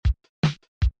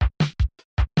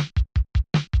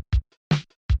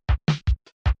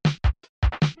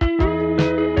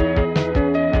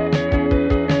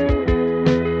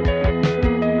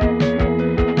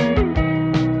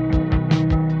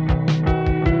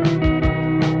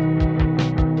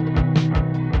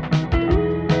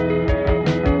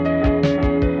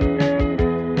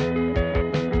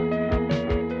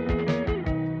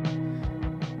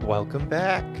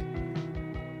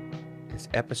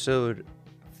episode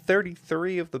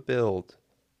 33 of The Build.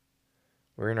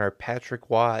 We're in our Patrick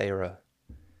Waugh era,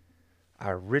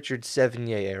 our Richard Sevigny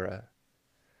era.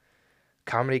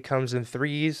 Comedy comes in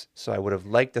threes, so I would have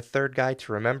liked a third guy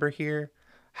to remember here.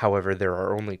 However, there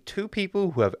are only two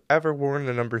people who have ever worn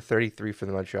the number 33 for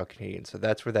the Montreal Canadiens, so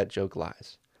that's where that joke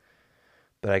lies.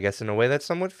 But I guess in a way that's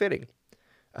somewhat fitting.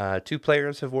 Two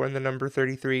players have worn the number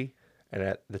 33, and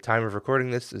at the time of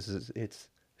recording this, it's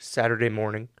Saturday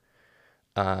morning.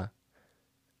 The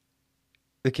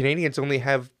Canadiens only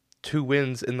have 2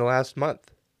 wins in the last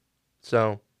month.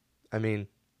 So, I mean,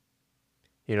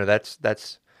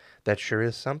 that sure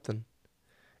is something.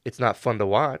 It's not fun to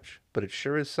watch, but it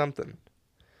sure is something.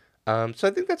 So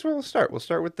I think that's where we'll start. We'll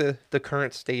start with the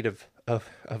current state of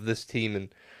this team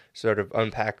and sort of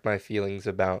unpack my feelings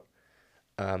about,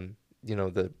 the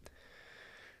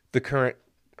current,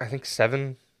 I think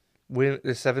 7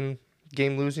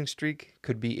 game losing streak.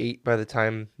 Could be 8 by the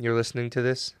time you're listening to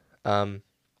this.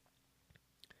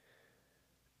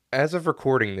 As of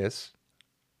recording this,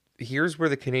 here's where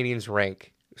the Canadiens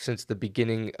rank since the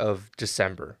beginning of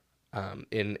December,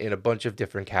 in a bunch of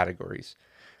different categories.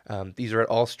 These are at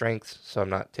all strengths, so I'm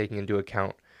not taking into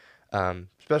account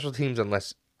special teams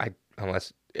unless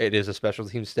it is a special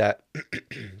team stat.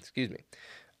 Excuse me.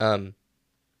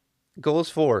 Goals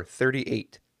for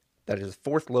 38. That is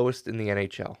fourth lowest in the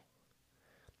NHL.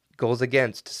 Goals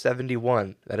against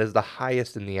 71. That is the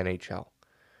highest in the NHL.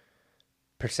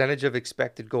 Percentage of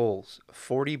expected goals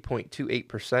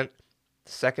 40.28%.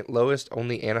 Second lowest,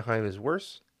 only Anaheim is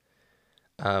worse.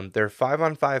 Their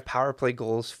 5-on-5 power play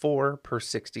goals 4 per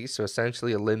 60, so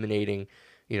essentially eliminating,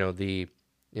 the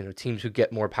teams who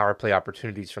get more power play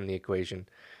opportunities from the equation,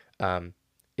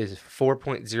 is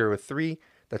 4.03.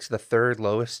 That's the third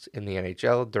lowest in the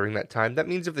NHL during that time. That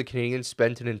means if the Canadiens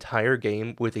spent an entire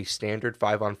game with a standard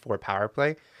 5-on-4 power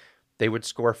play, they would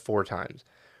score 4 times,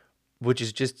 which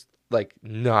is just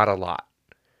not a lot.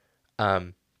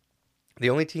 The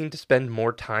only team to spend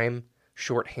more time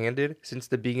shorthanded since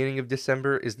the beginning of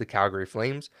December is the Calgary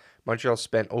Flames. Montreal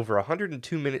spent over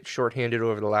 102 minutes shorthanded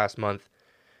over the last month.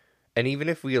 And even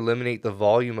if we eliminate the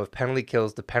volume of penalty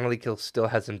kills, the penalty kill still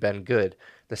hasn't been good.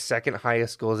 The second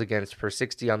highest goals against per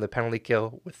 60 on the penalty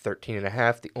kill with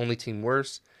 13.5. The only team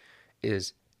worse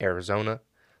is Arizona.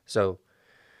 So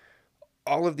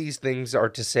all of these things are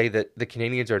to say that the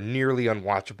Canadiens are nearly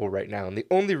unwatchable right now. And the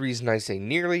only reason I say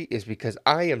nearly is because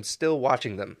I am still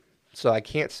watching them. So I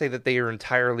can't say that they are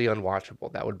entirely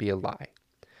unwatchable. That would be a lie.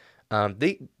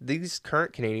 These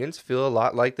current Canadiens feel a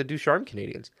lot like the Ducharme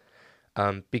Canadiens.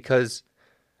 Because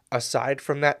aside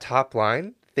from that top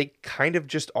line, they kind of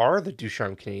just are the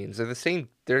Ducharme Canadiens. They're the same.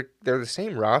 They're the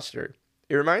same roster.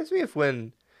 It reminds me of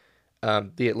when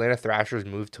the Atlanta Thrashers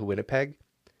moved to Winnipeg,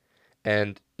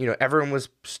 and everyone was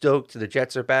stoked. The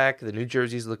Jets are back. The New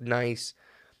Jerseys look nice.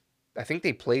 I think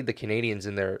they played the Canadiens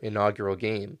in their inaugural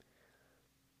game,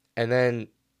 and then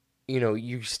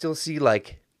you still see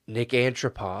Nick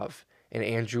Antropov and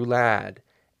Andrew Ladd.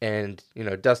 And,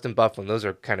 Dustin Byfuglien, those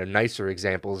are kind of nicer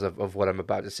examples of what I'm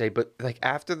about to say. But,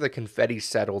 after the confetti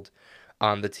settled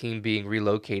on the team being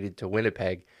relocated to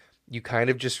Winnipeg, you kind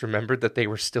of just remembered that they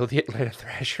were still the Atlanta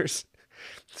Thrashers.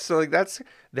 So,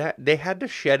 they had to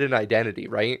shed an identity,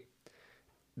 right?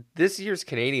 This year's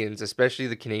Canadiens, especially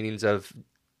the Canadiens of,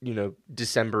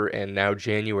 December and now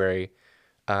January,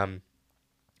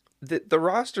 the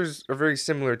rosters are very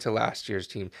similar to last year's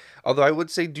team. Although I would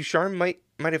say Ducharme might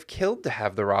have killed to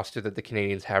have the roster that the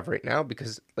Canadiens have right now,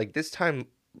 because this time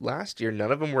last year,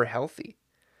 none of them were healthy.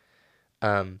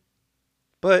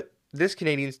 But this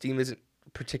Canadiens team isn't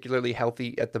particularly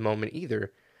healthy at the moment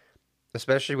either,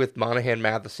 especially with Monahan,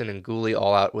 Matheson, and Goulet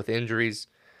all out with injuries.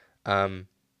 So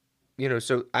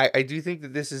I do think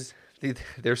that this is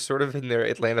they're sort of in their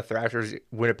Atlanta Thrashers,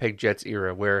 Winnipeg Jets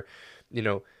era where,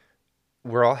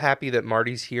 we're all happy that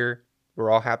Marty's here. We're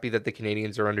all happy that the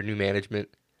Canadiens are under new management.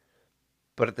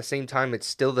 But at the same time, it's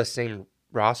still the same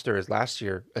roster as last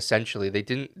year. Essentially, they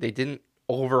didn't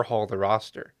overhaul the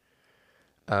roster.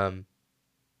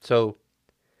 So,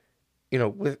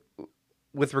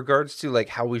 with regards to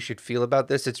how we should feel about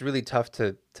this, it's really tough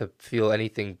to feel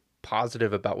anything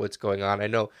positive about what's going on. I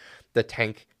know the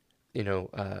tank,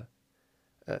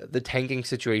 the tanking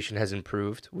situation has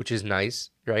improved, which is nice,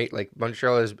 right?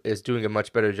 Montreal is doing a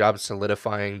much better job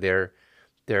solidifying their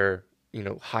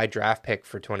high draft pick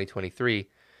for 2023.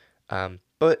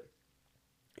 But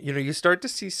you start to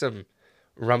see some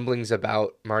rumblings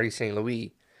about Marty St.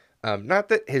 Louis. Not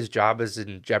that his job is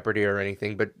in jeopardy or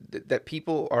anything, but that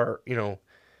people are,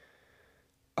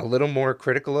 a little more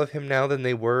critical of him now than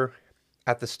they were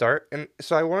at the start. And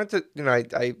so I wanted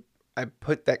to, I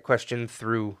put that question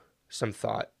through some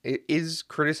thought. Is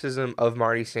criticism of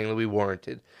Marty St. Louis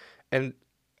warranted? And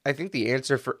I think the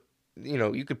answer for,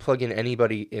 you could plug in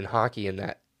anybody in hockey in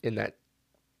that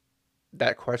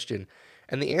question,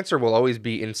 and the answer will always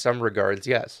be in some regards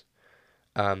yes.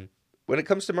 When it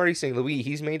comes to Marty St. Louis,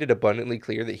 he's made it abundantly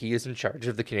clear that he is in charge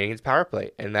of the Canadiens' power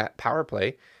play, and that power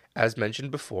play, as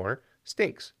mentioned before,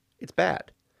 stinks. It's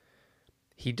bad.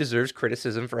 He deserves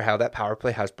criticism for how that power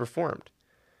play has performed,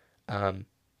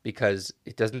 because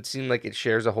it doesn't seem like it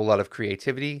shares a whole lot of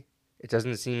creativity. It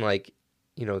doesn't seem like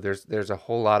there's a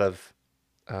whole lot of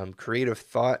creative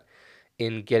thought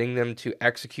in getting them to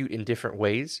execute in different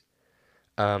ways.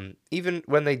 Even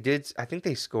when they did, I think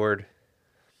they scored.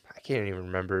 I can't even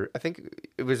remember. I think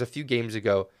it was a few games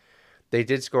ago. They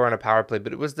did score on a power play,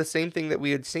 but it was the same thing that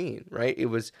we had seen, right? It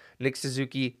was Nick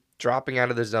Suzuki dropping out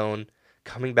of the zone,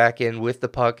 coming back in with the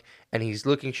puck, and he's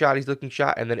looking shot,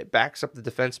 and then it backs up the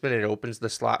defenseman and it opens the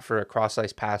slot for a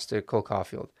cross-ice pass to Cole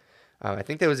Caulfield. I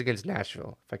think that was against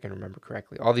Nashville, if I can remember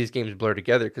correctly. All these games blur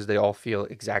together because they all feel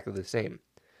exactly the same.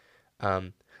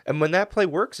 And when that play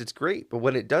works, it's great, but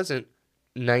when it doesn't,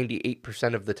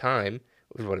 98% of the time,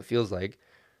 is what it feels like,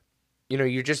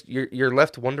 you're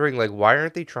left wondering, like, why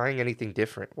aren't they trying anything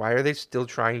different? Why are they still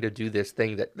trying to do this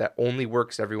thing that only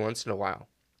works every once in a while?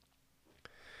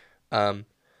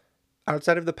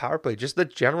 Outside of the power play, just the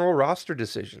general roster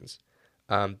decisions,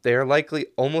 they are likely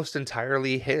almost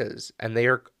entirely his, and they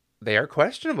are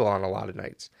questionable on a lot of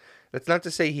nights. That's not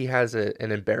to say he has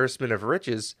an embarrassment of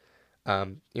riches,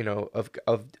 of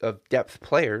depth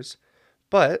players,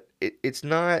 but it's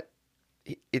not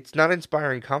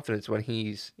inspiring confidence when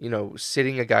he's,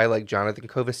 sitting a guy like Jonathan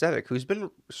Kovacevic, who's been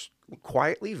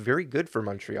quietly very good for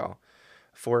Montreal,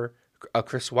 for a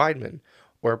Chris Weidman,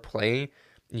 or playing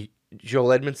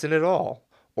Joel Edmondson at all,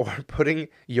 or putting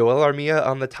Yoel Armia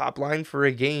on the top line for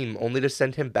a game, only to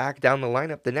send him back down the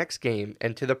lineup the next game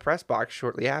and to the press box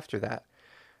shortly after that.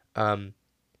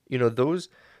 Those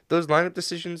lineup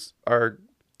decisions are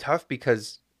tough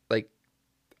because, like,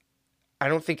 I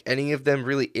don't think any of them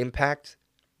really impact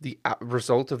the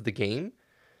result of the game,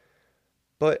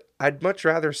 but I'd much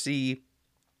rather see,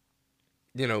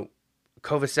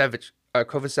 Kovacevic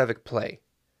play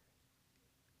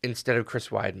instead of Chris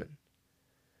Weidman.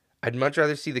 I'd much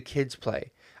rather see the kids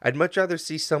play. I'd much rather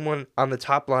see someone on the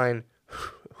top line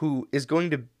who is going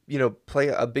to, play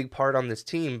a big part on this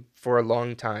team for a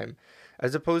long time,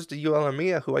 as opposed to Yoel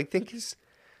Armia, who I think is,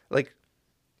 like,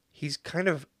 he's kind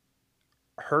of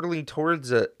hurtling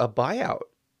towards a buyout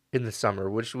in the summer,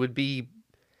 which would be,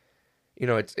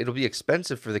 it'll be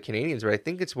expensive for the Canadiens, but I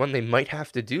think it's one they might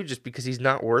have to do just because he's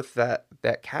not worth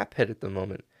that cap hit at the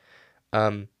moment.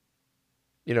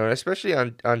 Especially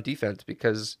on defense,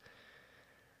 because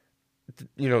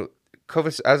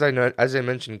as I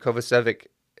mentioned, Kovacevic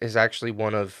is actually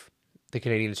one of the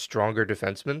Canadiens' stronger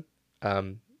defensemen.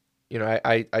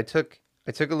 I took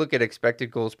a look at expected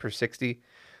goals per 60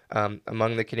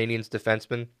 among the Canadiens'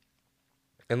 defensemen,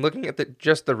 and looking at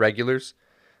just the regulars,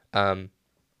 so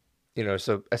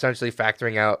essentially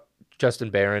factoring out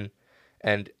Justin Barron,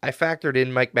 and I factored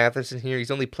in Mike Matheson here.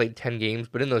 He's only played 10 games,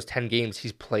 but in those 10 games,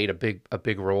 he's played a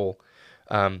big role.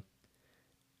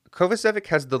 Kovacevic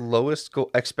has the lowest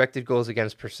expected goals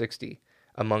against per 60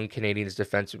 among Canadiens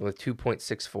defensemen with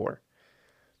 2.64.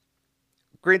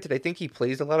 Granted, I think he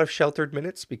plays a lot of sheltered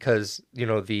minutes because,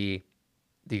 the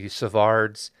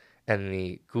Savards and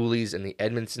the Goulies and the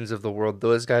Edmondsons of the world,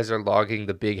 those guys are logging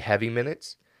the big heavy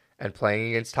minutes and playing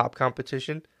against top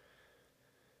competition.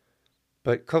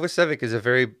 But Kovacevic is a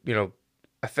very,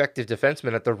 effective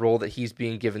defenseman at the role that he's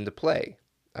being given to play.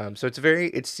 So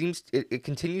it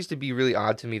continues to be really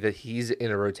odd to me that he's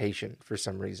in a rotation for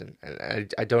some reason.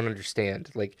 And I don't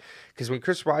understand. Like, because when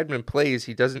Chris Weidman plays,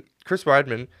 Chris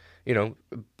Weidman,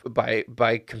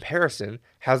 by comparison,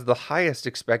 has the highest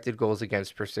expected goals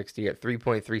against per 60 at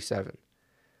 3.37.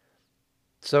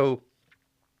 So,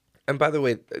 and by the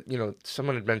way,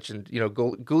 someone had mentioned,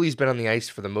 Goulie's been on the ice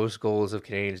for the most goals of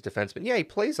Canadiens defensemen. Yeah, he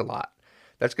plays a lot.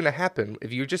 That's going to happen.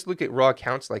 If you just look at raw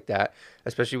counts like that,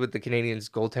 especially with the Canadiens'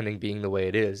 goaltending being the way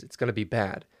it is, it's going to be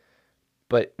bad.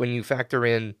 But when you factor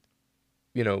in,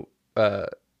 or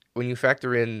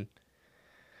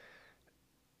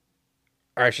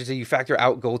I should say, you factor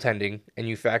out goaltending and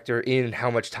you factor in how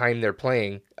much time they're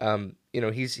playing,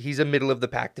 he's a middle of the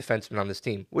pack defenseman on this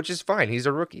team, which is fine. He's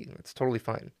a rookie. That's totally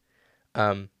fine.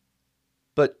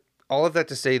 But all of that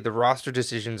to say, the roster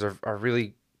decisions are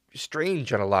really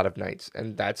strange on a lot of nights,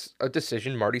 and that's a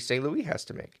decision Marty St. Louis has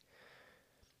to make.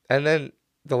 And then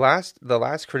the last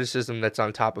criticism that's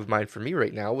on top of mind for me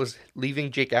right now was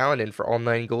leaving Jake Allen in for all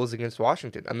 9 goals against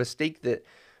Washington, a mistake that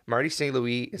Marty St.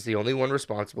 Louis is the only one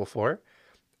responsible for,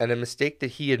 and a mistake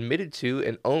that he admitted to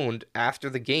and owned after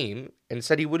the game and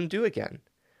said he wouldn't do again,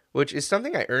 which is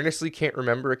something I earnestly can't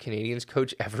remember a Canadiens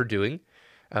coach ever doing.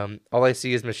 All I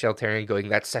see is Michel Therrien going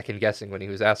that second guessing when he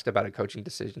was asked about a coaching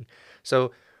decision.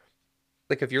 So,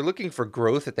 like, if you're looking for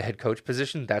growth at the head coach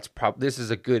position, this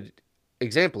is a good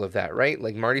example of that, right?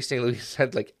 Like Marty St. Louis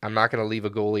said, like, I'm not going to leave a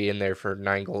goalie in there for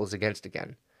 9 goals against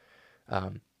again.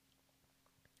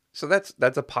 So that's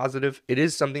a positive. It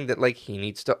is something that like he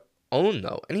needs to own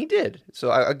though, and he did. So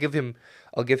I'll give him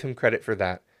credit for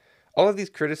that. All of these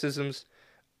criticisms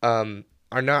are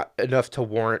not enough to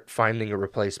warrant finding a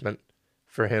replacement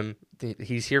for him.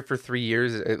 He's here for 3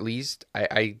 years at least.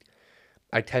 I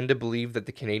tend to believe that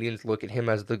the Canadiens look at him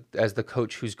as the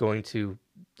coach who's going to,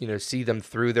 see them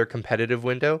through their competitive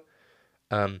window.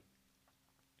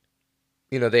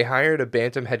 They hired a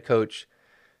bantam head coach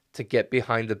to get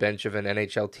behind the bench of an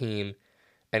NHL team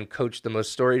and coach the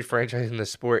most storied franchise in the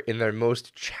sport in their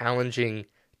most challenging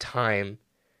time.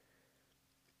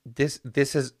 This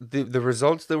is the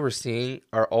results that we're seeing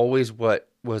are always what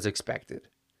was expected.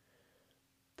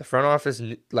 The front office,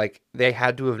 like, they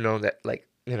had to have known that, like,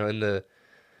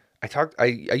 I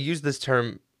used this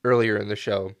term earlier in the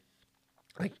show,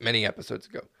 like many episodes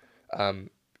ago,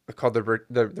 called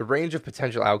the range of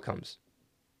potential outcomes.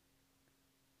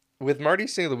 With Marty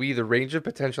St. Louis, the range of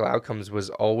potential outcomes was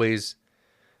always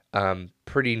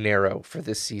pretty narrow for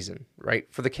this season,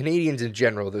 right? For the Canadiens in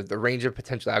general, the range of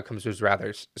potential outcomes was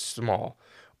rather small.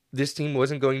 This team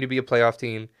wasn't going to be a playoff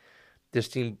team. This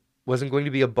team wasn't going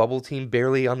to be a bubble team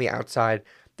barely on the outside.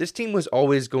 This team was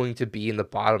always going to be in the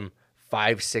bottom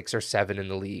 5, 6, or 7 in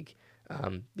the league,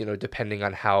 depending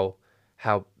on how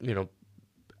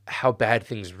bad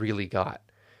things really got.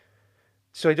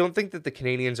 So I don't think that the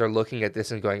Canadiens are looking at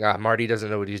this and going, Marty doesn't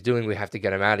know what he's doing, we have to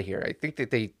get him out of here. I think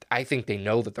they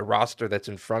know that the roster that's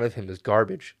in front of him is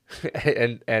garbage.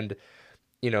 and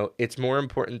it's more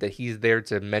important that he's there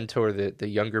to mentor the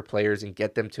younger players and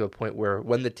get them to a point where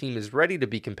when the team is ready to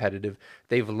be competitive,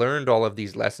 they've learned all of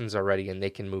these lessons already and they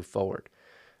can move forward.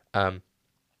 I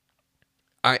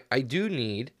do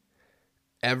need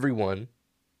everyone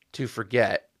to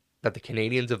forget that the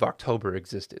Canadiens of October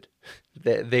existed.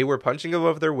 They were punching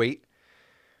above their weight.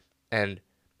 And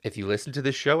if you listen to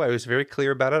this show, I was very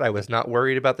clear about it. I was not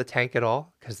worried about the tank at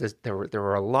all because there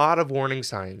were a lot of warning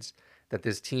signs that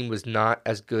this team was not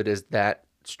as good as that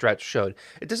stretch showed.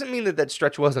 It doesn't mean that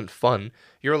stretch wasn't fun.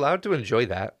 You're allowed to enjoy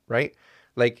that, right?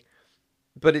 Like,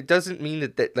 but it doesn't mean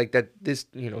that this,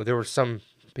 there were some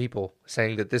people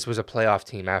saying that this was a playoff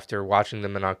team after watching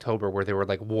them in October where they were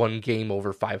like 1 game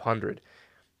over 500.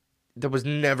 That was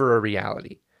never a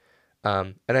reality.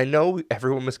 And I know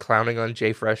everyone was clowning on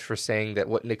Jay Fresh for saying that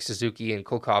what Nick Suzuki and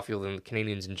Cole Caulfield and the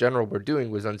Canadiens in general were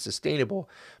doing was unsustainable.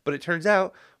 But it turns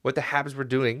out what the Habs were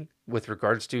doing with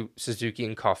regards to Suzuki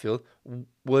and Caulfield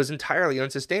was entirely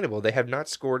unsustainable. They have not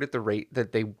scored at the rate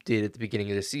that they did at the beginning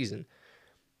of the season.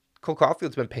 Cole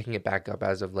Caulfield's been picking it back up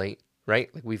as of late,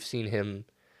 right? Like we've seen him,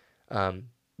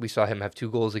 we saw him have 2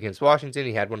 goals against Washington.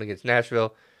 He had 1 against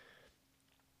Nashville.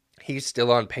 He's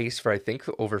still on pace for, I think,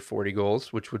 over 40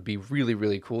 goals, which would be really,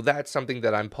 really cool. That's something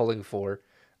that I'm pulling for,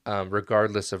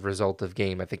 regardless of result of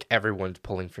game. I think everyone's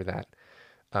pulling for that.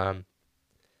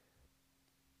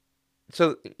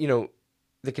 So, the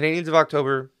Canadiens of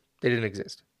October, they didn't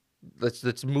exist.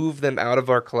 Let's move them out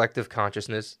of our collective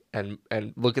consciousness and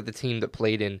look at the team that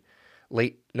played in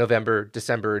late November,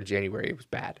 December, and January. It was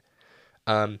bad.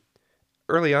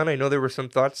 Early on, I know there were some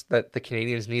thoughts that the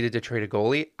Canadiens needed to trade a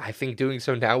goalie. I think doing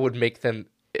so now would make them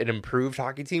an improved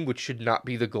hockey team, which should not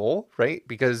be the goal, right?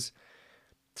 Because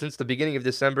since the beginning of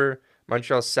December,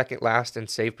 Montreal's second last in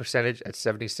save percentage at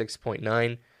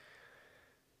 76.9.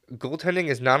 Goaltending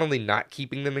is not only not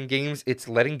keeping them in games, it's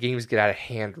letting games get out of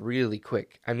hand really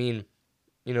quick. I mean,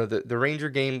 the Ranger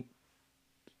game,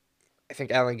 I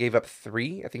think Allen gave up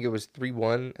 3. I think it was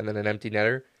 3-1 and then an empty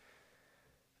netter.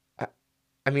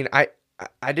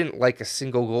 I didn't like a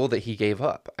single goal that he gave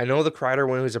up. I know the Kreider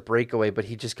one was a breakaway, but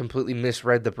he just completely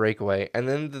misread the breakaway. And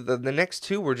then the next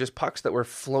 2 were just pucks that were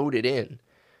floated in.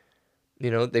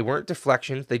 They weren't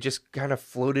deflections. They just kind of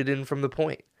floated in from the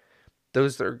point.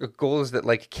 Those are goals that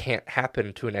can't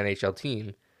happen to an NHL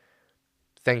team.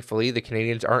 Thankfully, the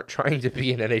Canadiens aren't trying to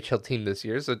be an NHL team this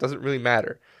year, so it doesn't really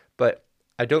matter. But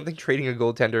I don't think trading a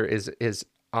goaltender is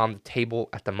on the table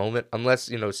at the moment,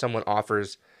 unless someone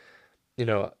offers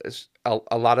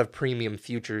a lot of premium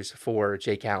futures for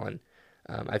Jake Allen.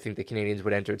 I think the Canadiens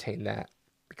would entertain that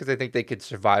because I think they could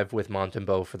survive with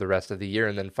Montembeault for the rest of the year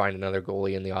and then find another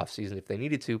goalie in the offseason if they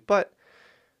needed to. But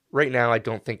right now, I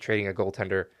don't think trading a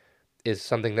goaltender is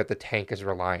something that the tank is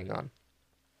relying on.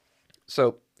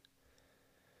 So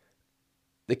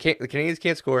the Canadians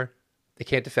can't score, they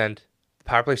can't defend, the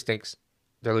power play stinks,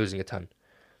 they're losing a ton.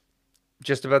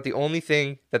 Just about the only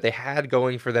thing that they had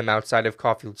going for them outside of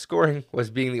Caulfield scoring was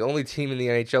being the only team in the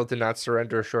NHL to not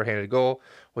surrender a shorthanded goal,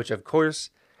 which of course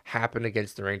happened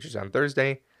against the Rangers on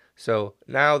Thursday. So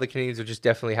now the Canadians are just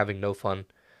definitely having no fun.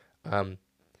 I'm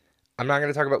not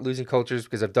going to talk about losing cultures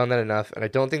because I've done that enough, and I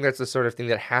don't think that's the sort of thing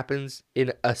that happens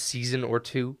in a season or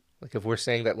two. Like if we're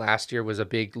saying that last year was a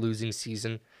big losing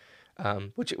season,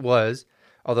 which it was,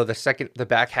 although the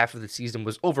back half of the season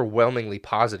was overwhelmingly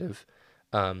positive.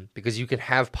 Because you can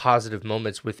have positive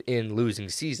moments within losing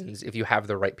seasons if you have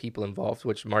the right people involved,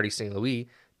 which Marty St. Louis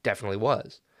definitely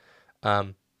was.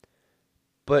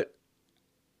 But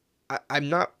I'm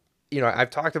not, I've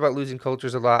talked about losing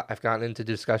cultures a lot. I've gotten into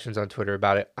discussions on Twitter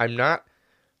about it. I'm not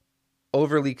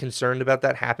overly concerned about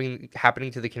that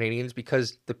happening to the Canadians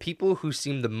because the people who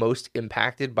seem the most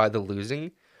impacted by the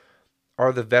losing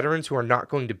are the veterans who are not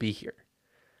going to be here.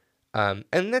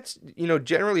 And that's,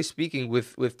 generally speaking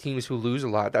with teams who lose a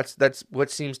lot, that's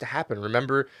what seems to happen.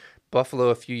 Remember Buffalo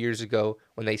a few years ago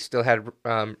when they still had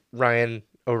Ryan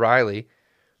O'Reilly,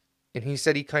 and he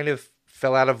said he kind of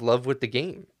fell out of love with the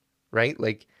game, right?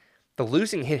 Like the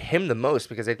losing hit him the most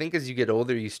because I think as you get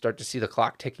older, you start to see the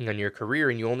clock ticking on your career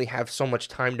and you only have so much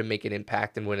time to make an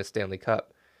impact and win a Stanley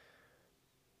Cup.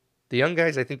 The young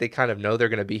guys, I think they kind of know they're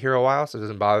going to be here a while, so it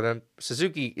doesn't bother them.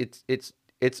 Suzuki, it's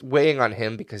weighing on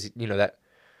him because the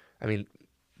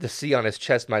C on his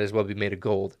chest might as well be made of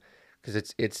gold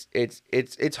because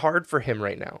it's hard for him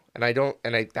right now. And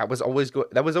that was always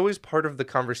part of the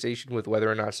conversation with whether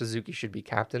or not Suzuki should be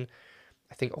captain.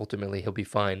 I think ultimately he'll be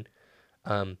fine.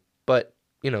 But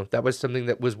that was something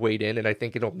that was weighed in, and I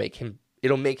think it'll make him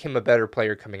a better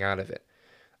player coming out of it.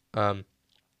 And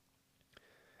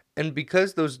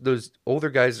because those older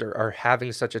guys are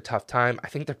having such a tough time, I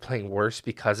think they're playing worse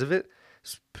because of it.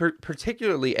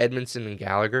 Particularly Edmundson and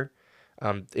Gallagher.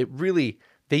 It really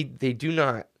they do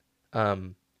not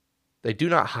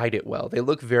hide it well. They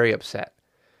look very upset,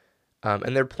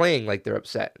 and they're playing like they're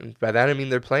upset. And by that I mean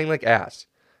they're playing like ass.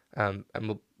 And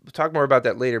we'll talk more about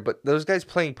that later. But those guys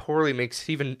playing poorly makes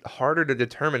it even harder to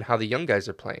determine how the young guys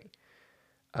are playing.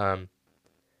 I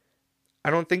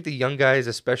don't think the young guys,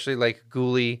 especially like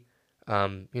Guhle,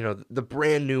 the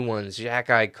brand new ones,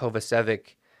 Xhekaj,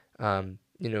 Kovacevic,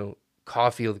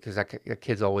 Caulfield, because that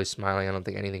kid's always smiling. I don't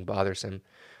think anything bothers him.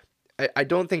 I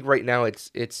don't think right now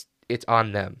it's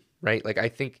on them, right? Like I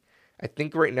think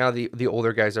right now the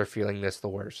older guys are feeling this the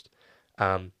worst,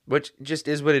 which just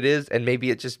is what it is. And maybe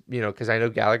it just because I know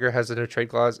Gallagher has a no trade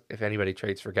clause. If anybody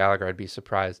trades for Gallagher, I'd be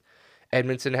surprised.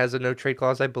 Edmundson has a no trade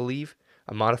clause, I believe,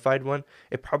 a modified one.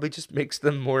 It probably just makes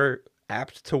them more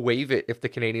apt to waive it if the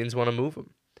Canadians want to move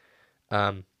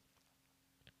them.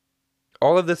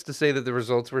 All of this to say that the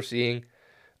results we're seeing,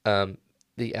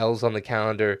 the L's on the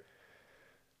calendar,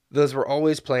 those were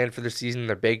always planned for the season.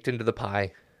 They're baked into the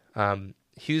pie.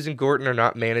 Hughes and Gorton are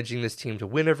not managing this team to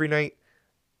win every night.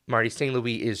 Marty St.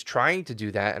 Louis is trying to do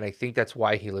that, and I think that's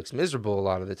why he looks miserable a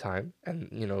lot of the time.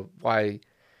 And, why,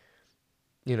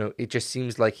 it just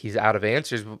seems like he's out of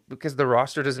answers because the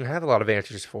roster doesn't have a lot of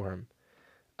answers for him.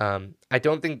 I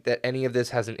don't think that any of this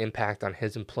has an impact on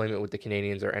his employment with the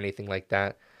Canadians or anything like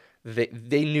that.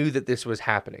 They knew that this was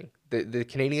happening. The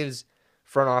Canadians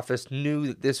front office knew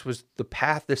that this was the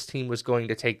path this team was going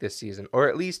to take this season, or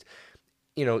at least,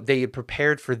 they had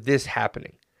prepared for this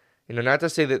happening. Not to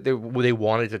say that they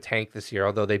wanted to tank this year,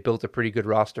 although they built a pretty good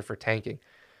roster for tanking.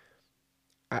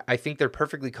 I think they're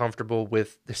perfectly comfortable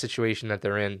with the situation that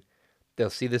they're in. They'll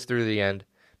see this through the end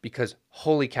because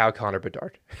holy cow, Connor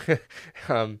Bedard.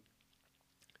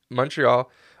 Montreal,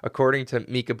 according to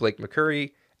Mika Blake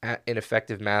McCurry at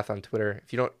Ineffective Math on Twitter.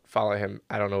 If you don't follow him,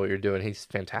 I don't know what you're doing. He's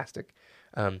fantastic.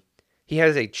 He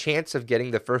has a chance of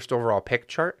getting the first overall pick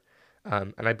chart.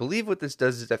 And I believe what this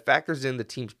does is it factors in the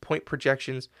team's point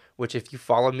projections, which if you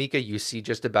follow Mika, you see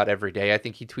just about every day. I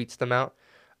think he tweets them out.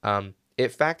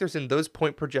 It factors in those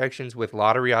point projections with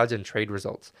lottery odds and trade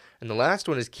results. And the last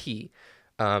one is key.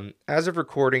 As of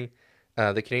recording,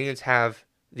 the Canadians have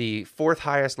the fourth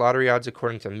highest lottery odds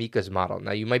according to Mika's model.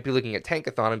 Now, you might be looking at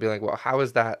Tankathon and be like, well, how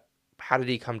is that? How did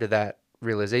he come to that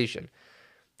realization?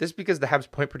 This is because the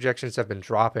Habs' point projections have been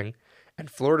dropping,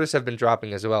 and Florida's have been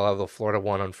dropping as well, although Florida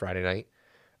won on Friday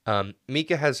night.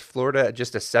 Mika has Florida at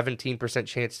just a 17%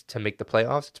 chance to make the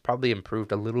playoffs. It's probably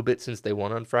improved a little bit since they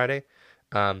won on Friday.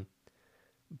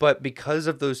 But because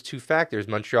of those two factors,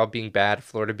 Montreal being bad,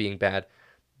 Florida being bad,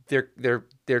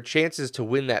 their chances to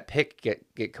win that pick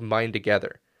get combined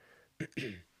together.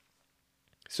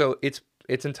 So it's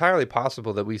it's entirely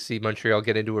possible that we see Montreal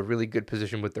get into a really good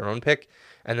position with their own pick,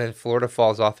 and then Florida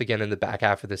falls off again in the back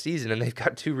half of the season, and they've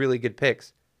got two really good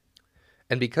picks.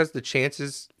 And because the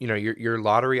chances, your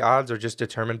lottery odds are just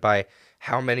determined by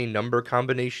how many number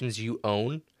combinations you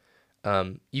own,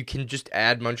 you can just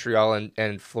add Montreal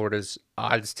and Florida's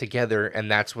odds together, and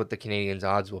that's what the Canadiens'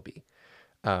 odds will be.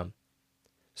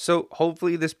 So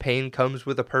hopefully this pain comes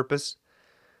with a purpose.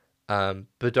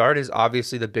 Bedard is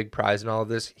obviously the big prize in all of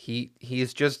this. He's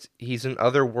an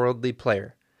otherworldly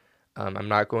player. I'm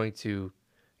not going to,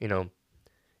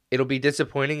 it'll be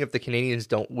disappointing if the Canadiens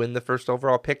don't win the first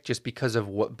overall pick just because of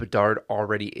what Bedard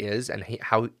already is and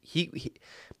how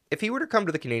if he were to come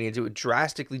to the Canadiens, it would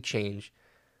drastically change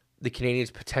the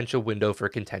Canadiens' potential window for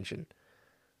contention.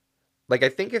 Like, I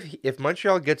think if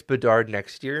Montreal gets Bedard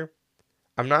next year,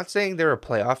 I'm not saying they're a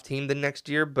playoff team the next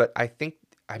year, but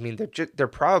they're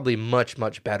probably much,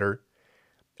 much better.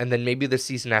 And then maybe the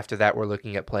season after that, we're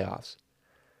looking at playoffs.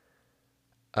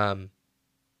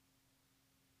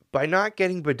 By not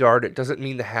getting Bedard, it doesn't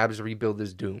mean the Habs rebuild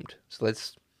is doomed. So I'm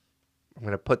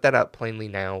going to put that out plainly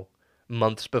now,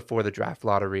 months before the draft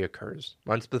lottery occurs,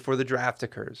 months before the draft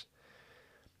occurs.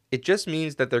 It just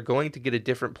means that they're going to get a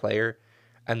different player,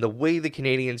 and the way the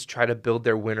Canadiens try to build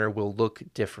their winner will look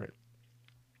different.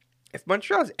 If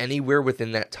Montreal is anywhere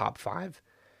within that top 5,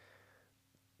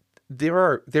 there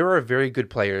are very good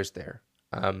players there.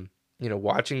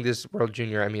 Watching this World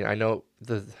Junior, I know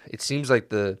it seems like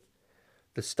the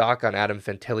stock on Adam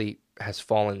Fantilli has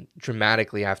fallen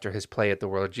dramatically after his play at the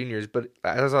World Juniors, but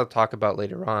as I'll talk about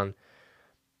later on,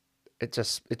 it's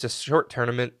a short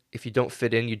tournament. If you don't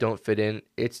fit in, you don't fit in.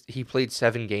 He played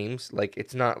 7 games. Like,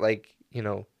 it's not like,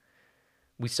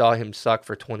 we saw him suck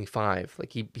for 25.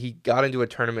 Like, he got into a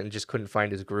tournament and just couldn't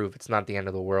find his groove. It's not the end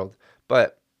of the world.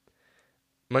 But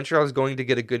Montreal is going to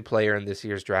get a good player in this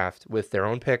year's draft with their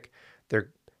own pick.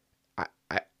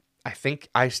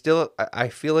 I feel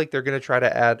like they're going to try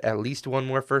to add at least one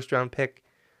more first round pick.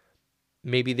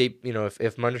 Maybe they,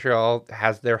 if Montreal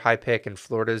has their high pick and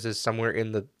Florida's is somewhere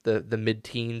in the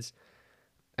mid-teens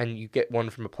and you get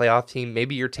one from a playoff team,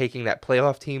 maybe you're taking that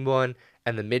playoff team one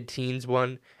and the mid-teens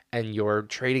one and you're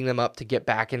trading them up to get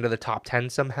back into the top 10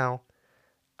 somehow.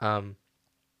 The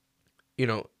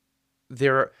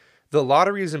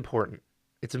lottery is important.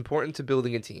 It's important to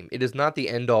building a team. It is not the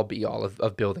end-all be-all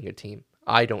of building a team,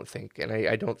 I don't think. And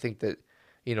I don't think that,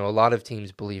 a lot of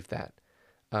teams believe that.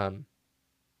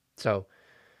 So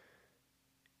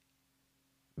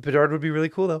Bedard would be really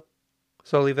cool, though.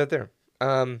 So I'll leave that there.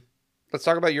 Let's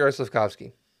talk about Juraj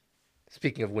Slafkovsky.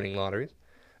 Speaking of winning lotteries.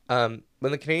 When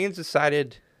the Canadiens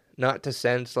decided not to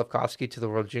send Slafkovsky to the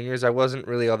World Juniors, I wasn't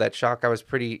really all that shocked. I was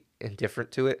pretty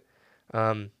indifferent to it.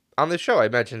 On the show, I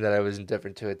mentioned that I was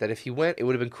indifferent to it, that if he went, it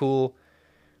would have been cool.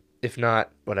 If not,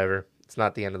 whatever. It's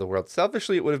not the end of the world.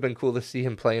 Selfishly, it would have been cool to see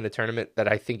him play in a tournament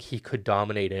that I think he could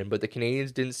dominate in, but the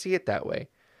Canadiens didn't see it that way.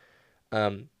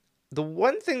 The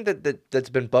one thing that's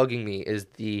been bugging me is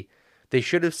they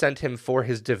should have sent him for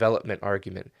his development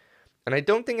argument. And I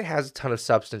don't think it has a ton of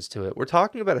substance to it. We're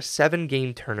talking about a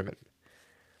 7-game tournament.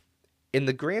 In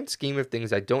the grand scheme of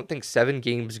things, I don't think 7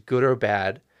 games, good or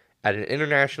bad, at an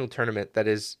international tournament that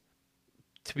is,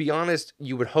 to be honest,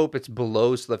 you would hope it's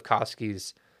below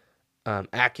Slafkovsky's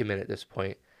acumen at this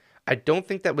point. I don't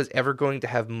think that was ever going to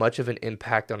have much of an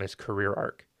impact on his career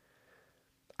arc.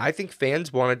 I think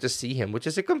fans wanted to see him, which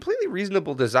is a completely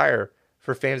reasonable desire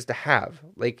for fans to have.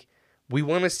 Like, we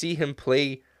want to see him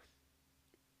play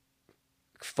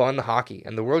fun hockey,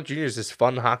 and the World Juniors is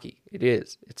fun hockey. It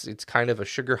is. It's kind of a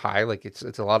sugar high. Like, it's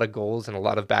a lot of goals and a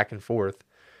lot of back and forth.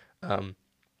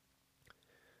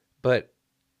 But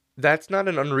that's not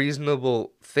an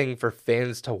unreasonable thing for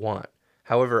fans to want.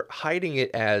 However, hiding it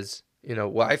as,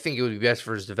 I think it would be best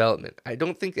for his development. I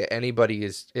don't think that anybody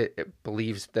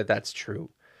believes that that's true.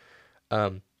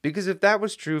 Because if that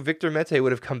was true, Victor Mete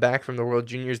would have come back from the World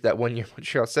Juniors that one year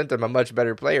Montreal sent him a much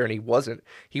better player, and he wasn't.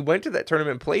 He went to that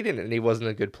tournament, played in it, and he wasn't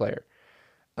a good player.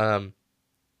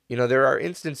 There are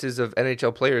instances of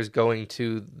NHL players going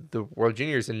to the World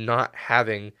Juniors and not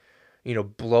having,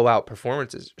 blowout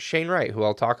performances. Shane Wright, who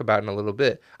I'll talk about in a little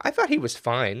bit, I thought he was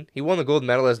fine. He won the gold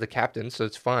medal as the captain, so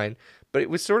it's fine. But it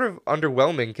was sort of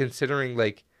underwhelming considering,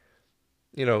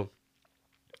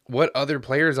 what other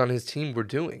players on his team were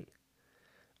doing.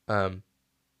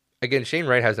 Again, Shane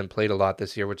Wright hasn't played a lot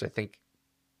this year, which I think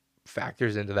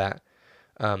factors into that.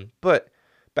 But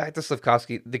back to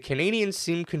Slafkovsky, the Canadiens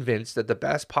seem convinced that the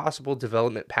best possible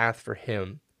development path for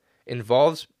him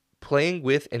involves playing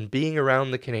with and being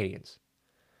around the Canadiens.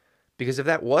 Because if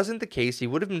that wasn't the case, he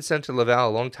would have been sent to Laval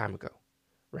a long time ago,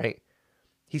 right?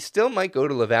 He still might go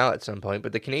to Laval at some point,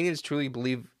 but the Canadiens truly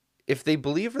believe, if they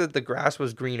believe that the grass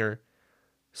was greener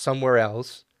somewhere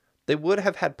else, they would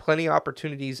have had plenty of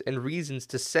opportunities and reasons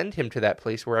to send him to that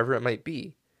place wherever it might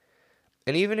be.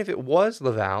 And even if it was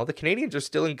Laval, the Canadiens are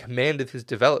still in command of his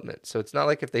development. So it's not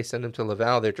like if they send him to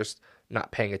Laval, they're just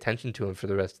not paying attention to him for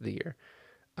the rest of the year.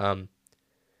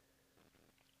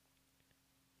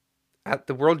 At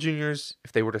the World Juniors,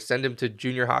 if they were to send him to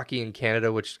junior hockey in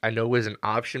Canada, which I know was an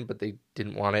option, but they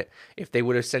didn't want it. If they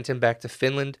would have sent him back to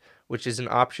Finland, which is an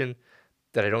option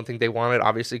that I don't think they wanted,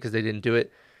 obviously, because they didn't do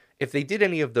it. If they did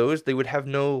any of those, they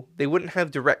wouldn't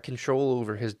have direct control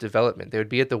over his development. They would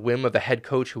be at the whim of a head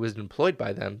coach who was employed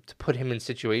by them to put him in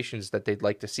situations that they'd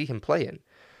like to see him play in.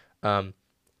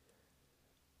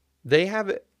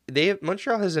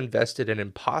 Montreal has invested an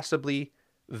impossibly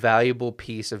valuable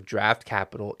piece of draft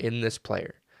capital in this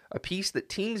player, a piece that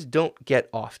teams don't get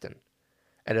often.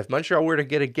 And if Montreal were to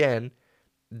get again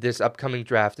this upcoming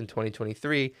draft in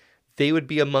 2023, they would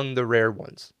be among the rare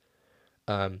ones.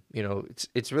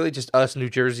 It's really just us, New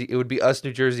Jersey. It would be us,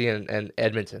 New Jersey, and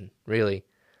Edmonton, really.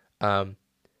 They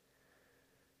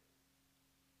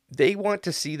want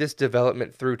to see this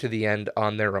development through to the end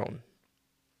on their own.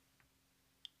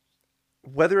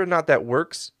 Whether or not that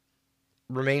works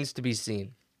remains to be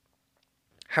seen.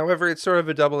 However, it's sort of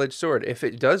a double-edged sword. If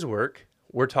it does work,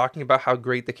 we're talking about how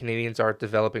great the Canadiens are at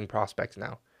developing prospects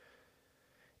now.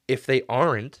 If they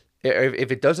aren't,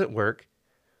 if it doesn't work,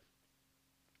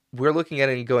 we're looking at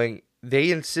it and going,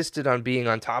 they insisted on being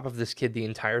on top of this kid the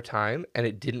entire time, and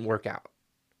it didn't work out.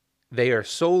 They are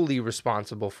solely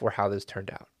responsible for how this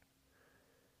turned out.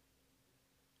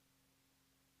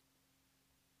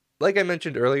 Like I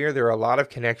mentioned earlier, there are a lot of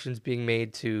connections being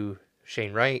made to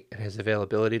Shane Wright and his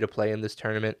availability to play in this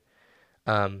tournament.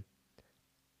 I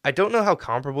don't know how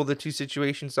comparable the two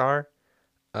situations are.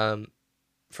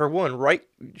 For one,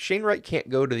 Shane Wright can't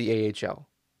go to the AHL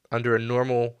under a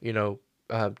normal,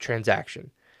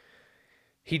 transaction.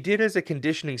 He did as a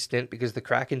conditioning stint because the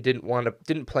Kraken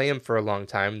didn't play him for a long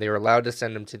time. They were allowed to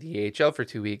send him to the AHL for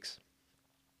 2 weeks.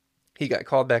 He got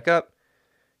called back up.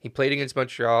 He played against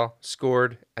Montreal,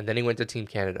 scored, and then he went to Team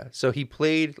Canada. So he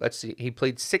played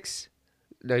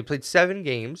 7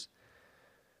 games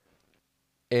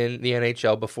in the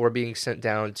NHL before being sent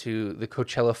down to the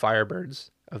Coachella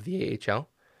Firebirds of the AHL.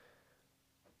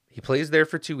 He plays there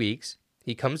for 2 weeks.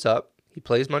 He comes up. He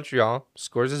plays Montreal,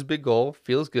 scores his big goal,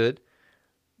 feels good.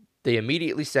 They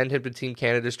immediately send him to Team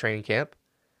Canada's training camp.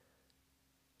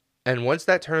 And once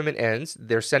that tournament ends,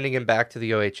 they're sending him back to the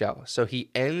OHL. So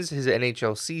he ends his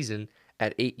NHL season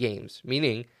at 8 games,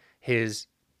 meaning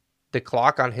the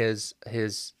clock on his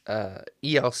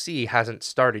ELC hasn't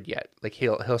started yet. Like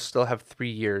he'll still have 3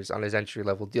 years on his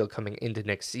entry-level deal coming into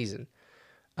next season.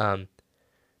 The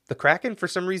Kraken, for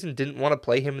some reason, didn't want to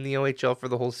play him in the OHL for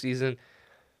the whole season.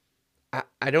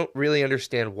 I don't really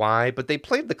understand why, but they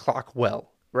played the clock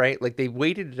well, right? Like they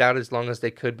waited it out as long as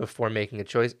they could before making a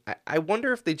choice. I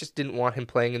wonder if they just didn't want him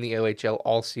playing in the OHL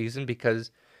all season because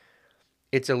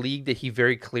it's a league that he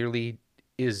very clearly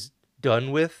is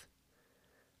done with.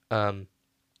 But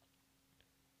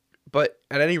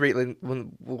at any rate,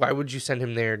 why would you send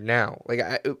him there now? Like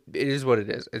it is what it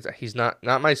is. He's not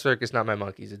my circus, not my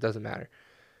monkeys. It doesn't matter.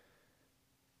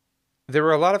 There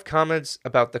were a lot of comments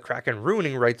about the Kraken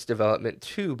ruining Wright's development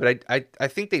too, but I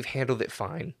think they've handled it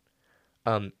fine.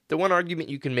 The one argument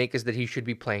you can make is that he should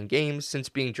be playing games. Since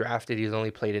being drafted, he's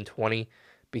only played in 20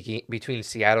 between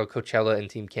Seattle, Coachella, and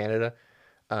Team Canada.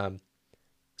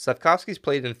 Slafkovsky's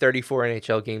played in 34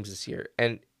 NHL games this year,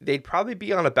 and they'd probably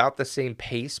be on about the same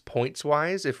pace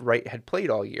points-wise if Wright had played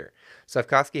all year.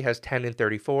 Slafkovsky has 10 in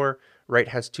 34, Wright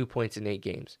has 2 points in 8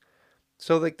 games.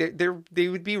 So they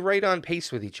would be right on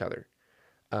pace with each other.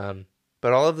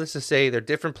 But all of this to say, they're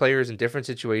different players in different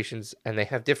situations, and they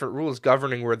have different rules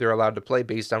governing where they're allowed to play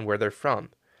based on where they're from.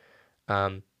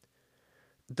 The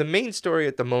main story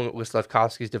at the moment was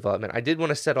Slafkovsky's development. I did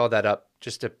want to set all that up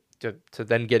just to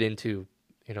then get into,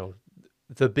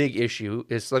 the big issue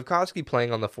is Slafkovsky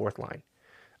playing on the fourth line.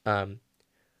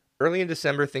 Early in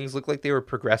December, things looked like they were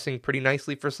progressing pretty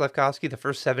nicely for Slafkovsky. The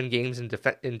first 7 games in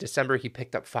December, he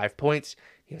picked up 5 points.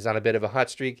 He was on a bit of a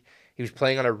hot streak. He was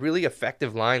playing on a really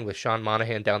effective line with Sean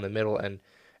Monahan down the middle and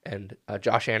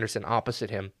Josh Anderson opposite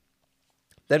him.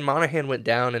 Then Monahan went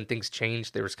down and things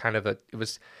changed. There was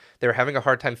they were having a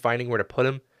hard time finding where to put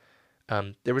him.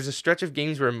 There was a stretch of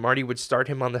games where Marty would start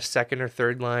him on the second or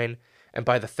third line, and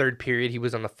by the third period, he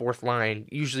was on the fourth line,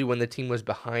 usually when the team was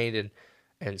behind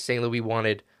and St. Louis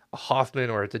wanted a Hoffman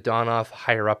or a Dodonov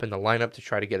higher up in the lineup to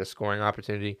try to get a scoring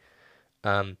opportunity.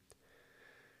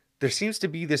 there seems to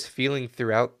be this feeling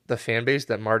throughout the fan base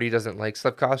that Marty doesn't like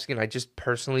Slavkovsky, and I just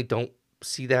personally don't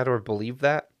see that or believe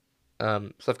that.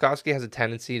 Slavkovsky has a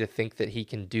tendency to think that he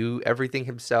can do everything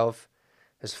himself.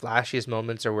 His flashiest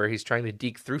moments are where he's trying to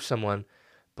deke through someone,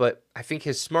 but I think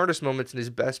his smartest moments and his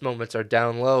best moments are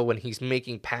down low when he's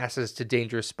making passes to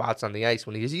dangerous spots on the ice,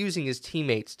 when he's using his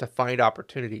teammates to find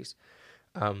opportunities.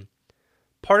 Um,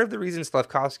 Part of the reason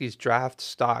Slavkovsky's draft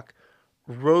stock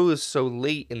rose so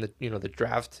late in the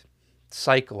draft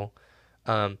cycle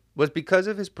was because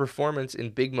of his performance in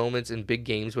big moments in big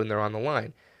games when they're on the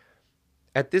line.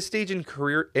 At this stage in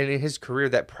his career,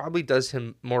 that probably does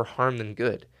him more harm than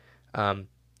good. When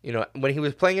he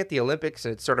was playing at the Olympics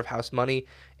and it's sort of house money,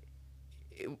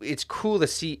 it's cool to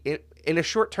see in a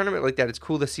short tournament like that. It's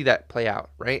cool to see that play out,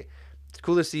 right? It's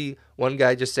cool to see one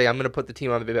guy just say, "I'm going to put the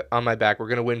team on my back. We're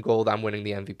going to win gold. I'm winning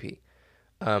the MVP."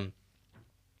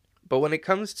 But when it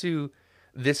comes to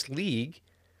this league,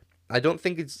 I don't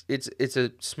think it's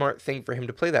a smart thing for him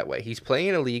to play that way. He's playing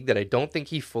in a league that I don't think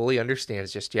he fully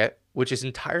understands just yet, which is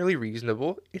entirely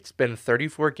reasonable. It's been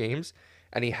 34 games,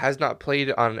 and he has not played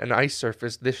on an ice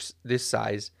surface this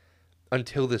size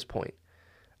until this point.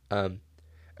 And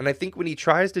I think when he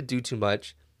tries to do too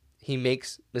much, he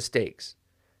makes mistakes.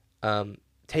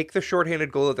 Take the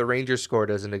shorthanded goal that the Rangers scored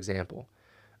as an example.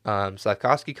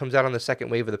 Slavkovsky comes out on the second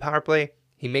wave of the power play.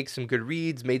 He makes some good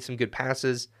reads, made some good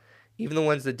passes. Even the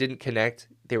ones that didn't connect,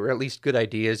 they were at least good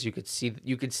ideas. You could see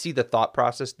the thought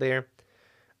process there.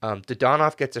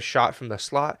 Dodonov gets a shot from the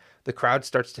slot. The crowd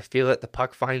starts to feel it. The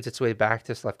puck finds its way back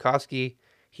to Slavkovsky.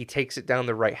 He takes it down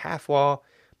the right half wall,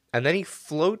 and then he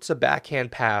floats a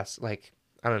backhand pass, like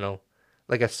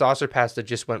a saucer pass that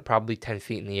just went probably 10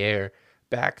 feet in the air,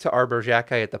 back to Arber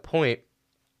Xhekaj at the point.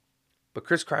 But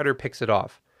Chris Kreider picks it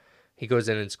off. He goes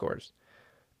in and scores.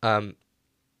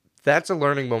 That's a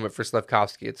learning moment for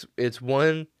Slavkovsky. It's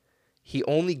one he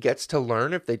only gets to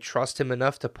learn if they trust him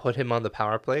enough to put him on the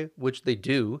power play, which they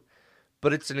do.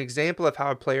 But it's an example of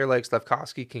how a player like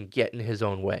Slavkovsky can get in his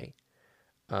own way.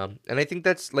 And I think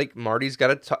that's like Marty's got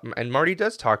to talk, and Marty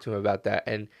does talk to him about that.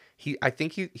 And I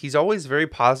think he's always very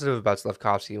positive about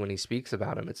Slavkovsky when he speaks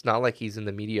about him. It's not like he's in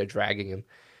the media dragging him.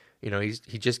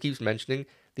 He just keeps mentioning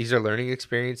these are learning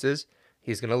experiences.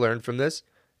 He's going to learn from this.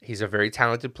 He's a very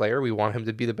talented player. We want him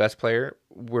to be the best player.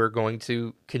 We're going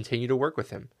to continue to work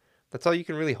with him. That's all you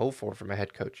can really hope for from a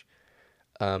head coach.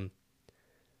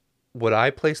 Would I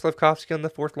play Slavkovsky on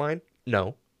the fourth line?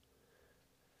 No.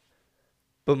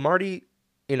 But Marty,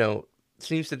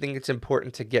 seems to think it's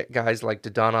important to get guys like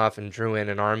Dodonov and Drouin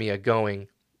and Armia going,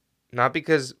 not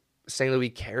because St. Louis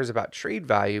cares about trade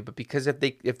value, but because if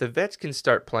the vets can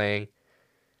start playing,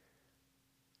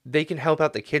 they can help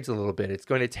out the kids a little bit. It's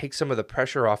going to take some of the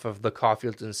pressure off of the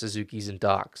Caulfields and Suzukis and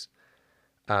Docs.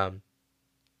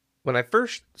 When I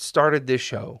first started this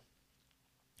show,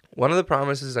 one of the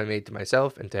promises I made to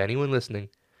myself and to anyone listening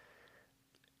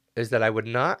is that I would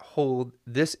not hold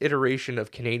this iteration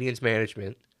of Canadiens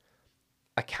management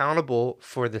accountable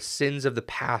for the sins of the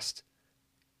past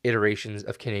iterations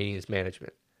of Canadiens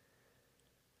management.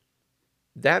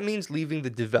 That means leaving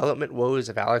the development woes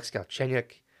of Alex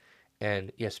Galchenyuk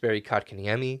and Jesperi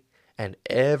Kotkaniemi and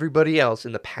everybody else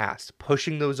in the past,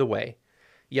 pushing those away.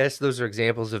 Yes, those are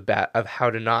examples of how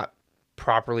to not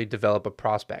properly develop a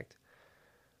prospect.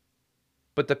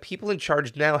 But the people in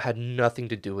charge now had nothing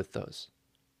to do with those.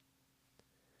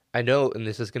 I know, and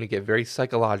this is going to get very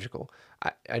psychological,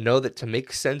 I know that to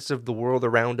make sense of the world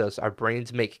around us, our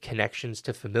brains make connections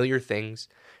to familiar things,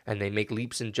 and they make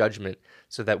leaps in judgment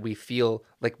so that we feel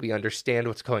like we understand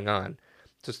what's going on.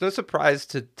 So it's no surprise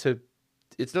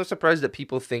it's no surprise that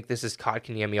people think this is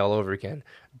Kotkaniemi all over again.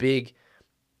 Big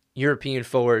European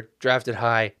forward, drafted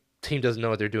high, team doesn't know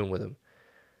what they're doing with him.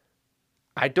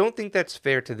 I don't think that's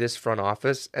fair to this front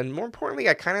office, and more importantly,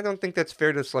 I kind of don't think that's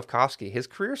fair to Slavkovsky. His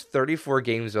career's 34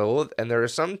 games old, and there are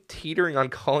some teetering on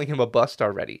calling him a bust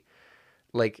already.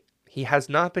 Like, he has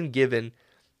not been given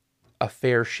a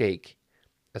fair shake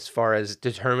as far as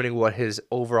determining what his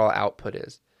overall output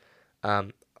is.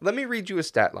 Let me read you a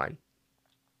stat line.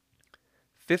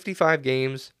 55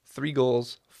 games, 3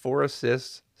 goals, 4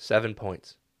 assists, 7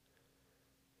 points.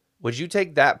 Would you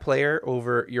take that player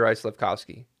over Juraj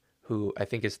Slavkovsky, who I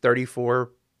think is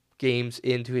 34 games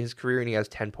into his career and he has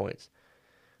 10 points?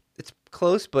 It's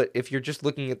close, but if you're just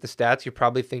looking at the stats, you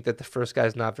probably think that the first guy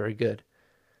is not very good.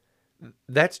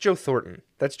 That's Joe Thornton.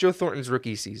 That's Joe Thornton's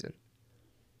rookie season.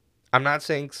 I'm not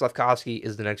saying Slavkovsky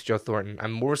is the next Joe Thornton.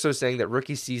 I'm more so saying that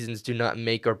rookie seasons do not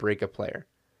make or break a player.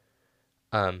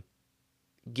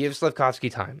 Give Slavkovsky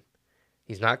time.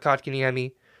 He's not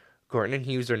Kotkaniemi. Gordon and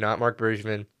Hughes are not Mark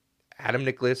Bergevin. Adam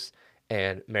Nicholas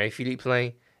and Mary-Philippe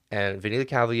Poulin and Vinny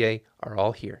Lecavalier are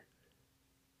all here.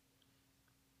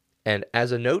 And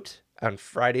as a note, on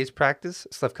Friday's practice,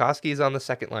 Slafkovsky is on the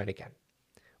second line again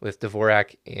with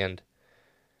Dvorak and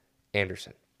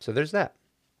Anderson. So there's that.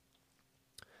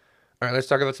 All right, let's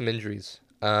talk about some injuries.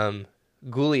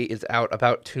 Guhle is out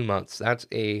about 2 months. That's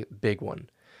a big one.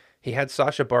 He had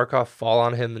Sasha Barkov fall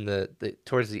on him in the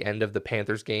towards the end of the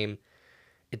Panthers game.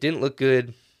 It didn't look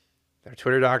good. Our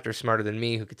Twitter doctor's smarter than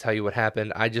me who could tell you what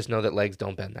happened. I just know that legs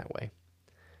don't bend that way.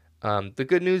 The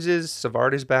good news is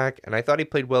Savard is back, and I thought he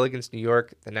played well against New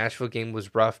York. The Nashville game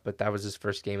was rough, but that was his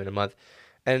first game in a month.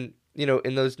 And,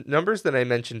 in those numbers that I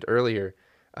mentioned earlier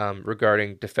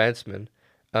regarding defensemen,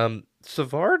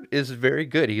 Savard is very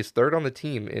good. He's third on the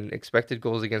team in expected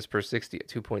goals against per 60 at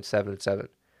 2.77.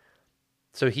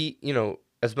 So he,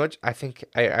 as much, I think,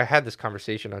 I had this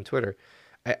conversation on Twitter.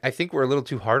 I think we're a little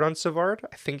too hard on Savard.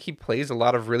 I think he plays a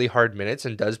lot of really hard minutes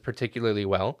and does particularly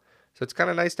well. So it's kind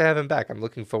of nice to have him back. I'm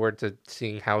looking forward to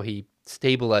seeing how he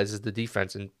stabilizes the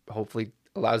defense and hopefully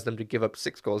allows them to give up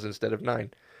 6 goals instead of 9.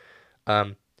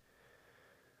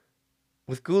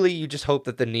 With Guhle, you just hope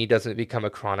that the knee doesn't become a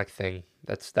chronic thing.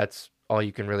 That's all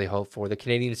you can really hope for. The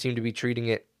Canadiens seem to be treating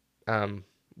it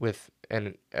with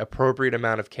an appropriate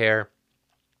amount of care.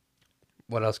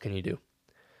 What else can you do?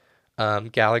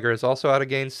 Gallagher is also out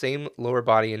again. Same lower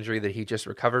body injury that he just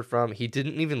recovered from. He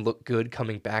didn't even look good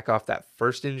coming back off that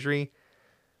first injury.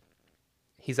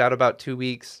 He's out about 2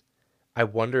 weeks. I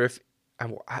wonder if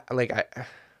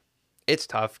it's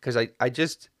tough because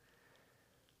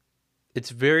it's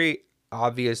very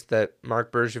obvious that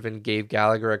Marc Bergevin gave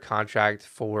Gallagher a contract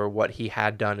for what he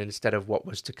had done instead of what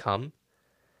was to come.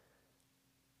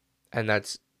 And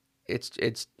it's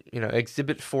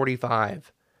exhibit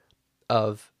 45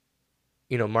 of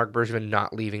Marc Bergevin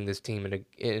not leaving this team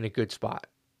in a good spot.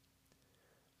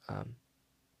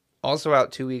 Also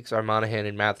out 2 weeks are Monahan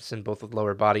and Matheson, both with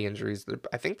lower body injuries.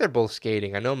 I think they're both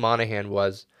skating. I know Monahan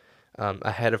was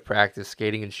ahead of practice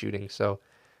skating and shooting, so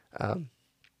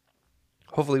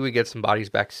hopefully we get some bodies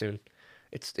back soon.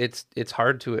 It's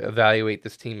hard to evaluate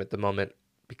this team at the moment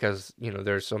because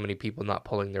there's so many people not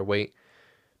pulling their weight.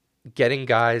 Getting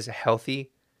guys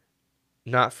healthy,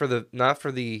 not for the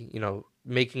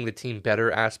making the team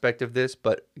better aspect of this,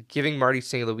 but giving Marty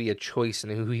St. Louis a choice in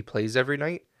who he plays every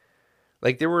night.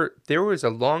 Like there was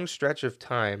a long stretch of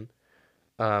time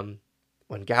when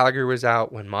Gallagher was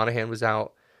out, when Monahan was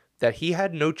out, that he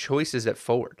had no choices at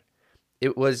forward.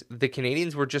 It was the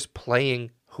Canadiens were just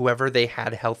playing whoever they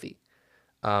had healthy.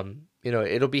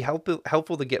 It'll be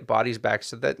helpful to get bodies back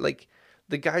so that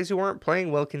the guys who aren't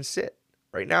playing well can sit.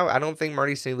 Right now, I don't think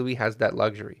Marty St. Louis has that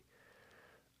luxury.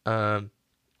 And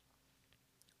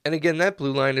again, that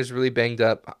blue line is really banged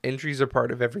up. Injuries are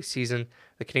part of every season.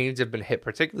 The Canadiens have been hit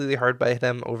particularly hard by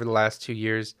them over the last 2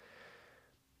 years.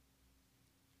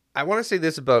 I want to say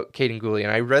this about Kaiden Guhle,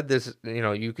 and I read this,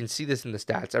 you can see this in the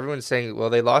stats. Everyone's saying, well,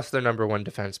 they lost their number one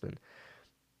defenseman.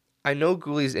 I know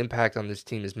Guhle's impact on this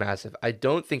team is massive. I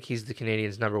don't think he's the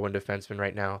Canadiens' number one defenseman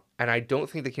right now, and I don't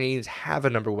think the Canadiens have a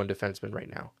number one defenseman right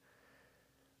now.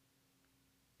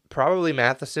 Probably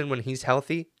Matheson when he's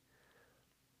healthy,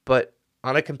 but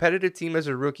on a competitive team as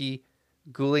a rookie,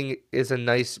 Guhle is a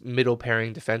nice middle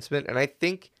pairing defenseman, and I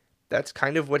think that's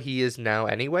kind of what he is now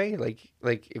anyway. Like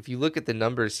if you look at the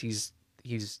numbers, he's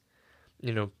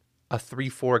a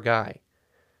 3-4 guy.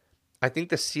 I think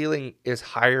the ceiling is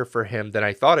higher for him than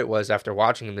I thought it was after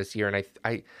watching him this year, and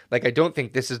I don't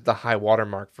think this is the high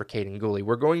watermark for Kaiden Guhle.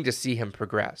 We're going to see him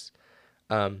progress.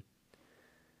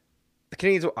 The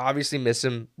Canadiens will obviously miss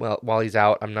him while he's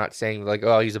out. I'm not saying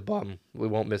he's a bum. We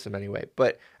won't miss him anyway.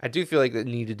 But I do feel like it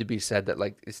needed to be said that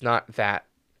it's not that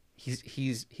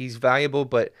he's valuable,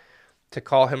 but to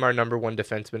call him our number one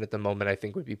defenseman at the moment, I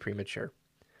think would be premature.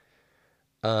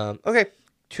 Okay,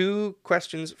 2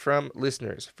 questions from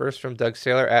listeners. First from Doug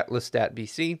Saylor at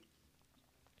LestatBC.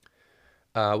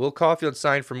 Will Caulfield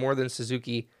sign for more than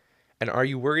Suzuki? And are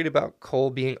you worried about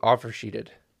Cole being offer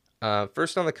sheeted?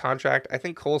 First on the contract, I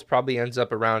think Cole's probably ends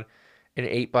up around an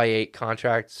 8x8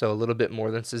 contract, so a little bit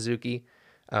more than Suzuki.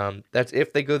 That's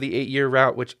if they go the 8-year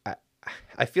route, which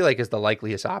I feel like is the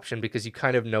likeliest option because you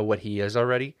kind of know what he is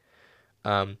already.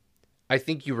 I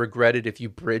think you regret it if you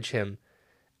bridge him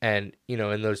and,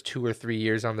 in those 2 or 3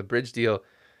 years on the bridge deal,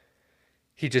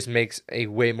 he just makes a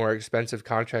way more expensive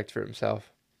contract for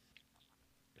himself.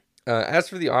 As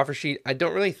for the offer sheet, I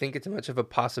don't really think it's much of a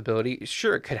possibility.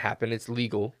 Sure, it could happen. It's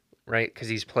legal, right? Because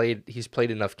he's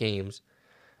played enough games.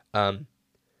 But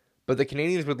the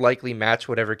Canadiens would likely match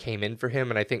whatever came in for him,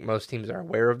 and I think most teams are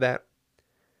aware of that.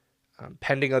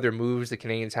 Pending other moves, the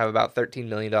Canadiens have about $13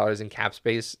 million in cap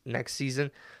space next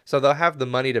season, so they'll have the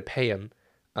money to pay him.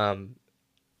 Um,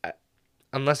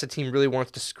 unless a team really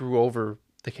wants to screw over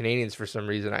the Canadians for some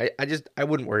reason, I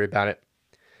wouldn't worry about it.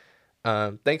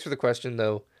 Thanks for the question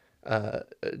though,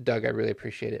 Doug. I really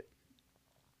appreciate it.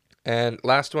 And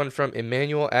last one from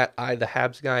Emmanuel at the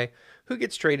Habs guy, who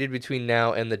gets traded between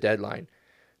now and the deadline.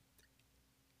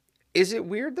 Is it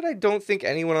weird that I don't think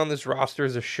anyone on this roster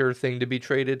is a sure thing to be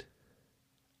traded?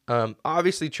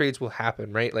 Obviously trades will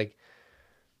happen, right? Like,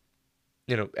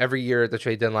 every year at the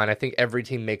trade deadline, I think every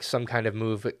team makes some kind of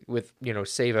move with,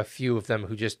 save a few of them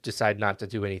who just decide not to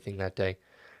do anything that day.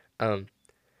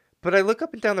 But I look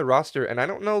up and down the roster and I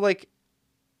don't know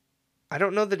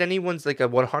that anyone's like a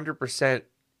 100%,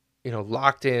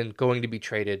 locked in, going to be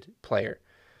traded player.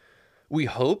 We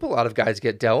hope a lot of guys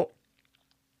get dealt,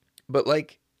 but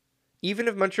like, even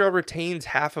if Montreal retains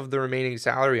half of the remaining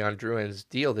salary on Drouin's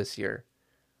deal this year,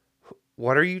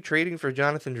 what are you trading for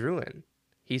Jonathan Drouin?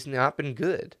 He's not been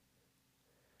good.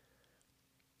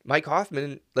 Mike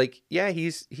Hoffman,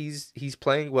 he's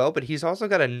playing well, but he's also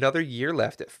got another year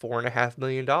left at $4.5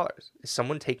 million. Is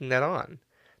someone taking that on?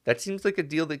 That seems like a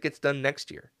deal that gets done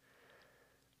next year.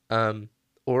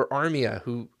 Or Armia,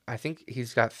 who I think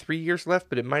he's got 3 years left,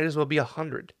 but it might as well be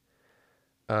 100.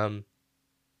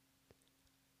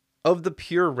 Of the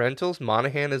pure rentals,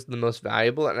 Monahan is the most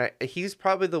valuable, and he's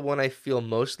probably the one I feel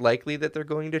most likely that they're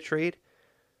going to trade.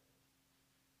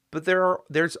 But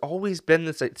there's always been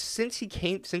this, since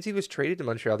he was traded to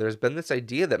Montreal, there's been this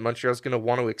idea that Montreal's going to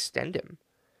want to extend him.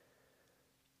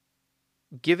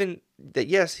 Given that,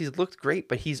 yes, he's looked great,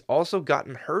 but he's also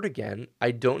gotten hurt again,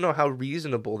 I don't know how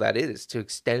reasonable that is to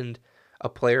extend a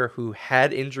player who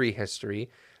had injury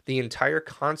history. The entire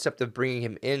concept of bringing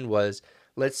him in was,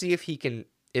 let's see if he can,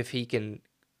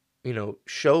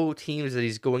 show teams that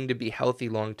he's going to be healthy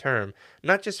long term,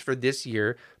 not just for this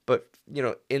year, but,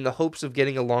 in the hopes of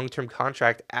getting a long-term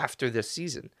contract after this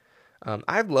season.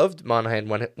 I've loved Monahan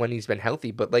when he's been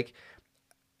healthy, but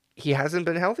he hasn't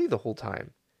been healthy the whole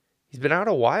time. He's been out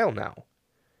a while now.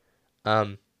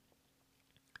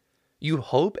 You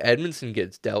hope Edmundson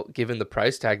gets dealt, given the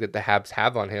price tag that the Habs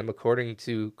have on him. According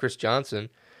to Chris Johnson,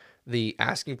 the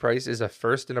asking price is a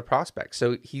first and a prospect.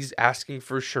 So he's asking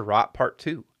for Sherratt Part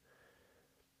 2.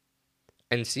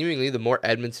 And seemingly, the more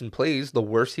Edmundson plays, the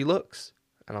worse he looks.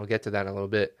 And I'll get to that in a little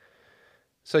bit.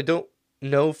 So I don't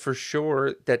know for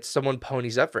sure that someone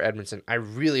ponies up for Edmundson. I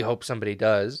really hope somebody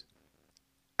does.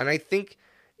 And I think,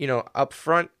 up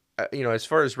front, as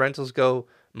far as rentals go,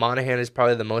 Monahan is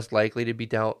probably the most likely to be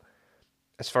dealt.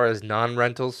 As far as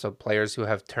non-rentals, so players who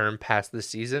have term past this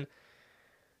season,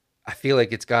 I feel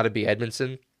like it's got to be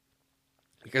Edmundson.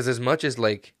 Because as much as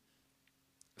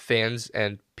fans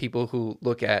and people who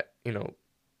look at,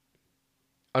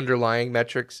 underlying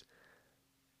metrics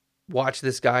watch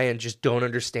this guy and just don't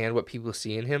understand what people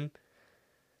see in him,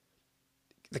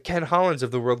 the Ken Hollands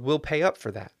of the world will pay up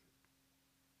for that.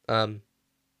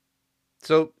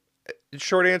 So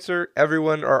short answer,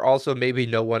 everyone, or also maybe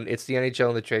no one. It's the NHL,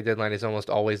 and the trade deadline is almost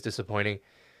always disappointing.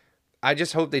 I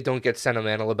just hope they don't get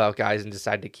sentimental about guys and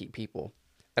decide to keep people.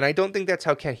 And I don't think that's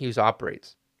how Kent Hughes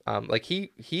operates.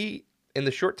 He in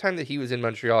the short time that he was in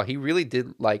Montreal, he really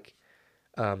did like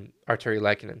Artturi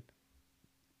Lehkonen.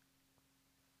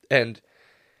 And,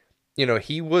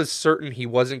 he was certain he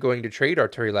wasn't going to trade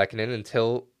Artturi Lehkonen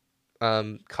until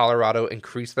Colorado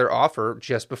increased their offer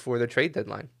just before the trade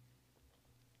deadline.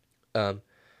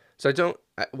 So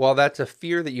while that's a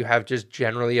fear that you have just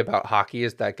generally about hockey,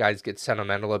 is that guys get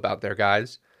sentimental about their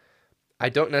guys, I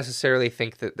don't necessarily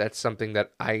think that that's something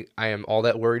that I am all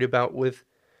that worried about with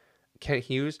Kent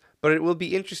Hughes, but it will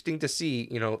be interesting to see,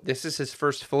 this is his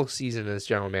first full season as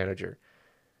general manager.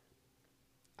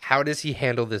 How does he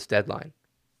handle this deadline?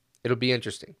 It'll be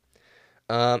interesting.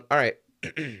 All right.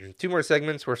 2 more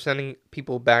segments. We're sending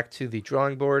people back to the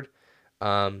drawing board.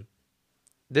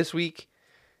 This week,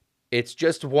 it's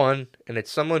just one, and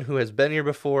it's someone who has been here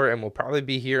before and will probably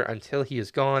be here until he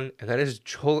is gone, and that is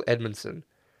Joel Edmundson.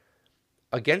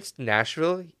 Against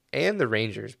Nashville and the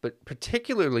Rangers, but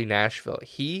particularly Nashville,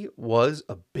 he was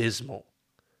abysmal.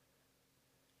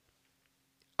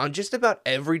 On just about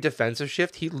every defensive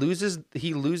shift, he loses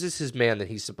his man that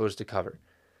he's supposed to cover.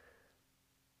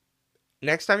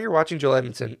 Next time you're watching Joel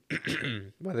Edmundson,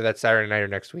 whether that's Saturday night or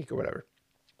next week or whatever,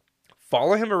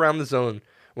 follow him around the zone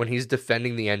when he's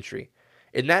defending the entry.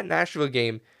 In that Nashville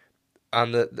game,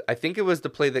 I think it was the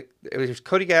play that it was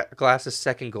Cody Glass's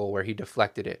second goal where he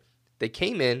deflected it. They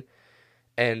came in,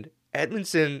 and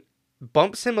Edmundson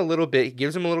bumps him a little bit. He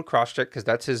gives him a little cross check because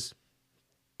that's his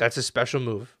special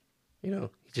move. I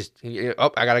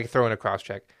gotta throw in a cross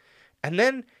check, and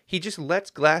then he just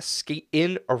lets Glass skate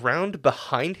in around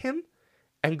behind him,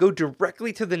 and go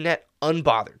directly to the net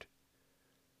unbothered.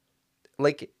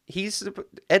 Like,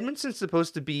 Edmondson's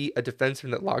supposed to be a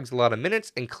defenseman that logs a lot of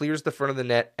minutes and clears the front of the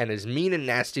net and is mean and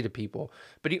nasty to people,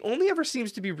 but he only ever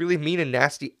seems to be really mean and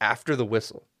nasty after the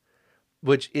whistle,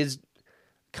 which is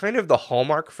kind of the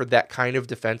hallmark for that kind of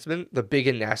defenseman. The big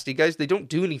and nasty guys, they don't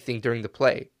do anything during the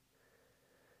play.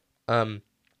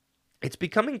 It's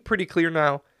becoming pretty clear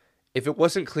now, if it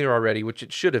wasn't clear already, which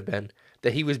it should have been,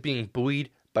 that he was being buoyed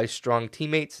by strong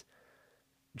teammates.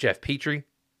 Jeff Petrie,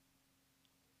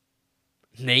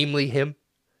 namely him.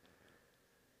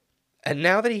 And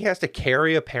now that he has to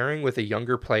carry a pairing with a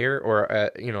younger player, or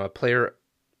a player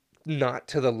not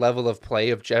to the level of play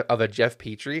of a Jeff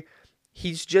Petrie,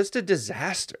 he's just a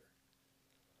disaster.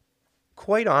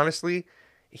 Quite honestly,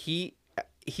 he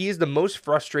is the most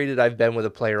frustrated I've been with a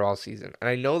player all season. And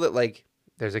I know that, like,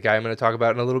 there's a guy I'm going to talk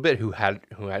about in a little bit who had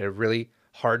a really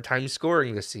hard time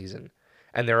scoring this season.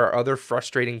 And there are other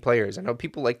frustrating players. I know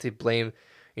people like to blame,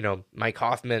 Mike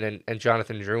Hoffman and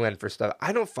Jonathan Drouin for stuff.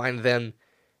 I don't find them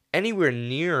anywhere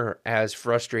near as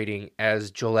frustrating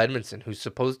as Joel Edmondson, who's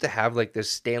supposed to have like this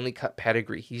Stanley Cup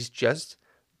pedigree. He's just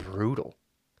brutal.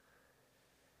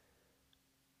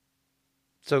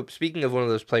 So speaking of one of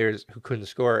those players who couldn't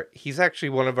score, he's actually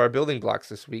one of our building blocks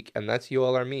this week, and that's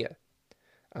Yoel Armia.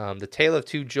 The tale of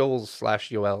two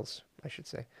Joels/Yoels, I should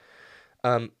say.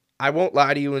 I won't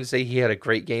lie to you and say he had a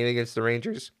great game against the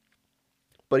Rangers,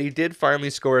 but he did finally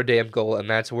score a damn goal, and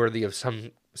that's worthy of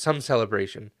some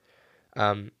celebration.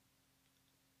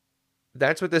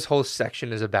 That's what this whole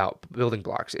section is about, building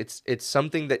blocks. It's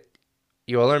something that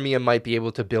Yoel Armia might be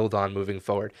able to build on moving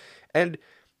forward. And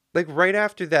like right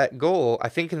after that goal, I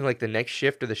think in like the next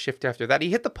shift or the shift after that, he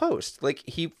hit the post. Like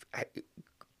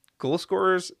goal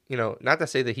scorers, not to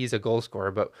say that he's a goal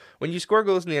scorer, but when you score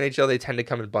goals in the NHL, they tend to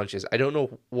come in bunches. I don't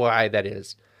know why that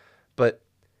is, but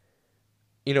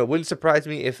it wouldn't surprise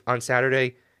me if on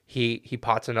Saturday he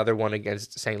pots another one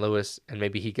against St. Louis and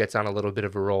maybe he gets on a little bit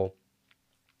of a roll.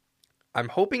 I'm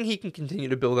hoping he can continue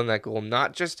to build on that goal,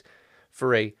 not just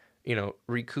for a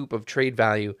recoup of trade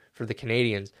value for the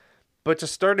Canadians, but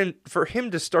for him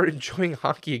to start enjoying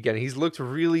hockey again. He's looked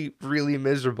really, really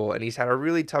miserable, and he's had a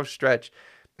really tough stretch.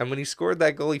 And when he scored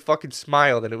that goal, he fucking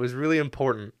smiled, and it was really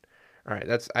important. All right,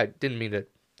 I didn't mean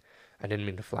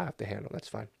to fly off the handle. That's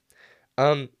fine.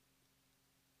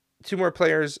 Two more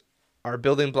players are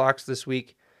building blocks this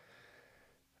week.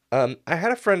 I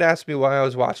had a friend ask me why I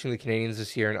was watching the Canadians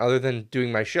this year, and other than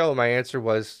doing my show, my answer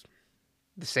was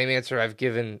the same answer I've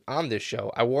given on this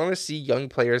show. I want to see young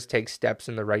players take steps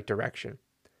in the right direction.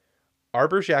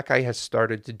 Arber Xhekaj has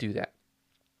started to do that.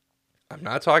 I'm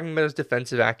not talking about his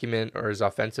defensive acumen or his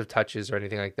offensive touches or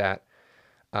anything like that.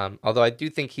 Although I do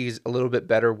think he's a little bit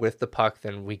better with the puck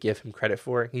than we give him credit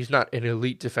for. He's not an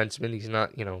elite defenseman. He's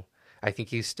not, I think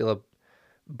he's still a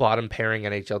bottom pairing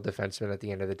NHL defenseman at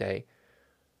the end of the day.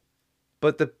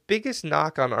 But the biggest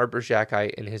knock on Arber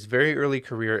Xhekaj in his very early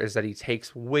career is that he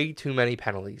takes way too many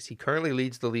penalties. He currently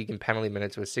leads the league in penalty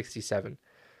minutes with 67,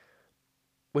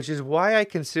 which is why I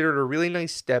consider it a really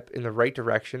nice step in the right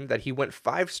direction that he went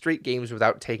 5 straight games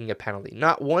without taking a penalty.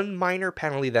 Not one minor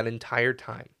penalty that entire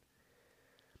time.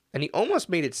 And he almost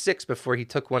made it 6 before he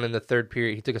took one in the third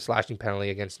period. He took a slashing penalty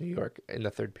against New York in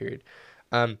the third period.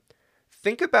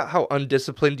 Think about how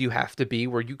undisciplined you have to be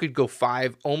where you could go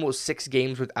 5, almost 6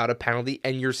 games without a penalty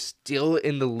and you're still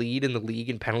in the lead in the league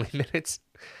in penalty minutes.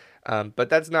 But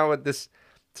that's not what this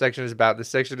section is about. This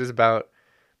section is about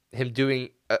him doing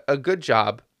a good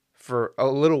job for a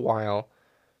little while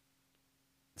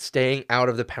staying out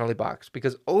of the penalty box.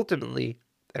 Because ultimately,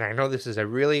 and I know this is a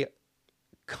really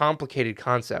complicated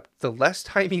concept, the less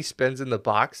time he spends in the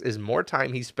box is more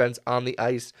time he spends on the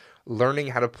ice learning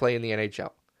how to play in the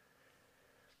NHL.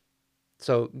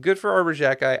 So good for Arber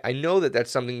Xhekaj. I know that that's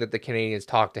something that the Canadians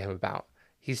talk to him about.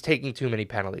 He's taking too many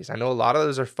penalties. I know a lot of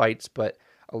those are fights, but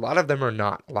a lot of them are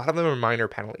not. A lot of them are minor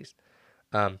penalties.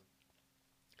 And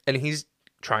he's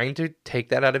trying to take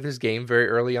that out of his game very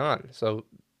early on. So,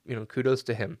 kudos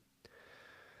to him.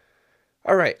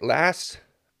 All right, last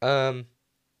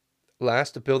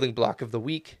building block of the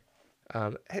week.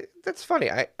 That's funny.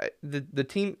 The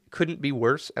team couldn't be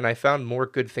worse, and I found more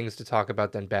good things to talk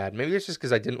about than bad. Maybe it's just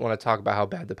because I didn't want to talk about how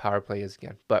bad the power play is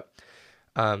again. But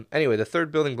anyway, the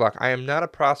third building block. I am not a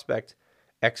prospect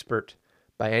expert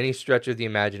by any stretch of the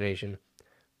imagination,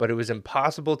 but it was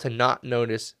impossible to not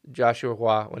notice Joshua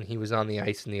Roy when he was on the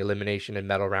ice in the elimination and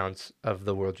medal rounds of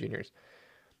the World Juniors.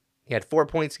 He had 4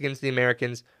 points against the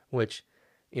Americans, which,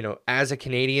 as a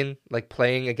Canadian, like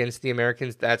playing against the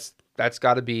Americans, that's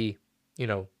got to be,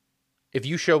 if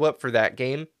you show up for that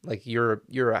game, like you're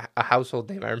a household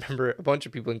name. I remember a bunch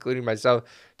of people, including myself,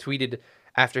 tweeted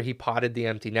after he potted the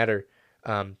empty netter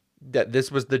that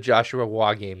this was the Joshua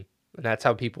Waugh game, and that's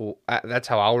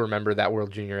how I'll remember that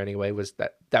World Junior anyway. Was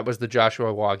that was the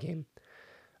Joshua Waugh game.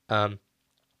 And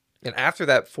after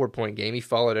that 4-point game, he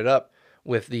followed it up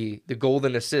with the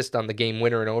golden assist on the game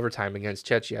winner in overtime against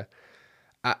Czechia.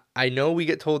 I know we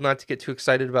get told not to get too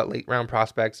excited about late round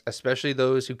prospects, especially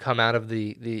those who come out of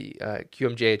the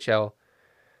QMJHL.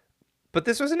 But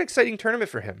this was an exciting tournament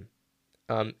for him.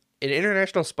 In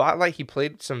international spotlight, he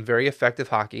played some very effective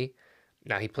hockey.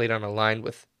 Now he played on a line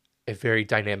with a very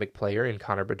dynamic player in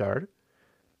Connor Bedard.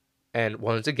 And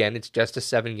once again, it's just a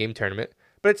 7-game tournament,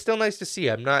 but it's still nice to see.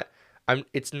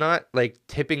 It's not like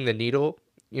tipping the needle,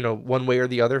 one way or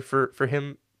the other for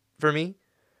me.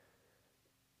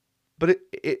 But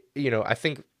I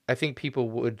think people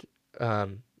would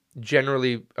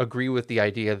generally agree with the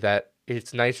idea that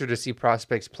it's nicer to see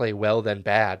prospects play well than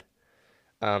bad,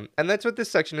 and that's what this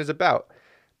section is about.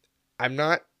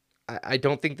 I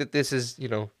don't think that this is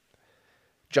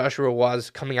Joshua Waugh's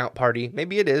coming out party.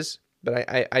 Maybe it is, but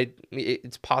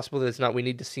it's possible that it's not. We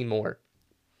need to see more.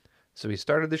 So we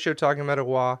started the show talking about a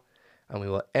Waugh, and we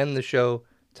will end the show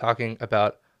talking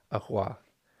about a Waugh.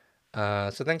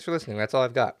 So thanks for listening. That's all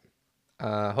I've got.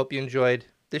 Hope you enjoyed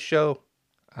this show.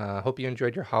 Hope you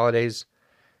enjoyed your holidays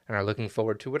and are looking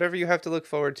forward to whatever you have to look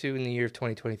forward to in the year of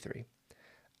 2023.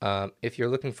 If you're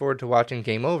looking forward to watching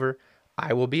Game Over,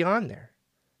 I will be on there.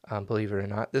 Believe it or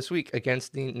not, this week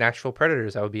against the Nashville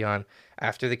Predators, I will be on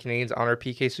after the Canadiens honor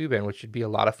PK Subban, which should be a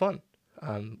lot of fun.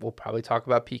 We'll probably talk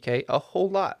about PK a whole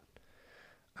lot.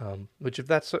 Which if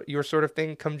that's your sort of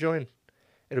thing, come join.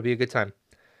 It'll be a good time.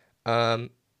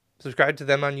 Subscribe to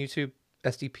them on YouTube,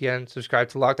 SDPN. Subscribe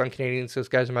to Locked On Canadiens. Those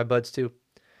guys are my buds too.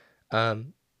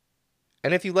 And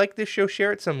if you like this show,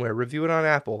 share it somewhere. Review it on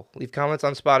Apple. Leave comments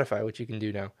on Spotify, which you can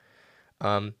do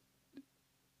now.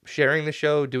 Sharing the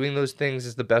show, doing those things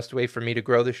is the best way for me to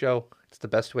grow the show. It's the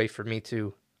best way for me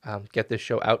to get this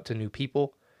show out to new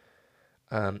people.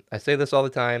 I say this all the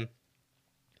time.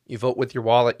 You vote with your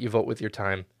wallet. You vote with your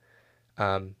time.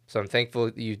 So I'm thankful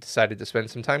that you decided to spend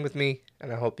some time with me,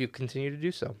 and I hope you continue to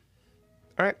do so.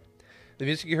 All right. The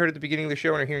music you heard at the beginning of the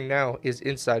show and are hearing now is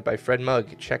Inside by Fred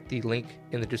Mugg. Check the link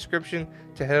in the description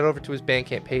to head over to his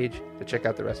Bandcamp page to check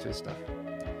out the rest of his stuff.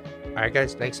 All right,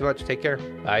 guys. Thanks so much. Take care.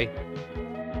 Bye.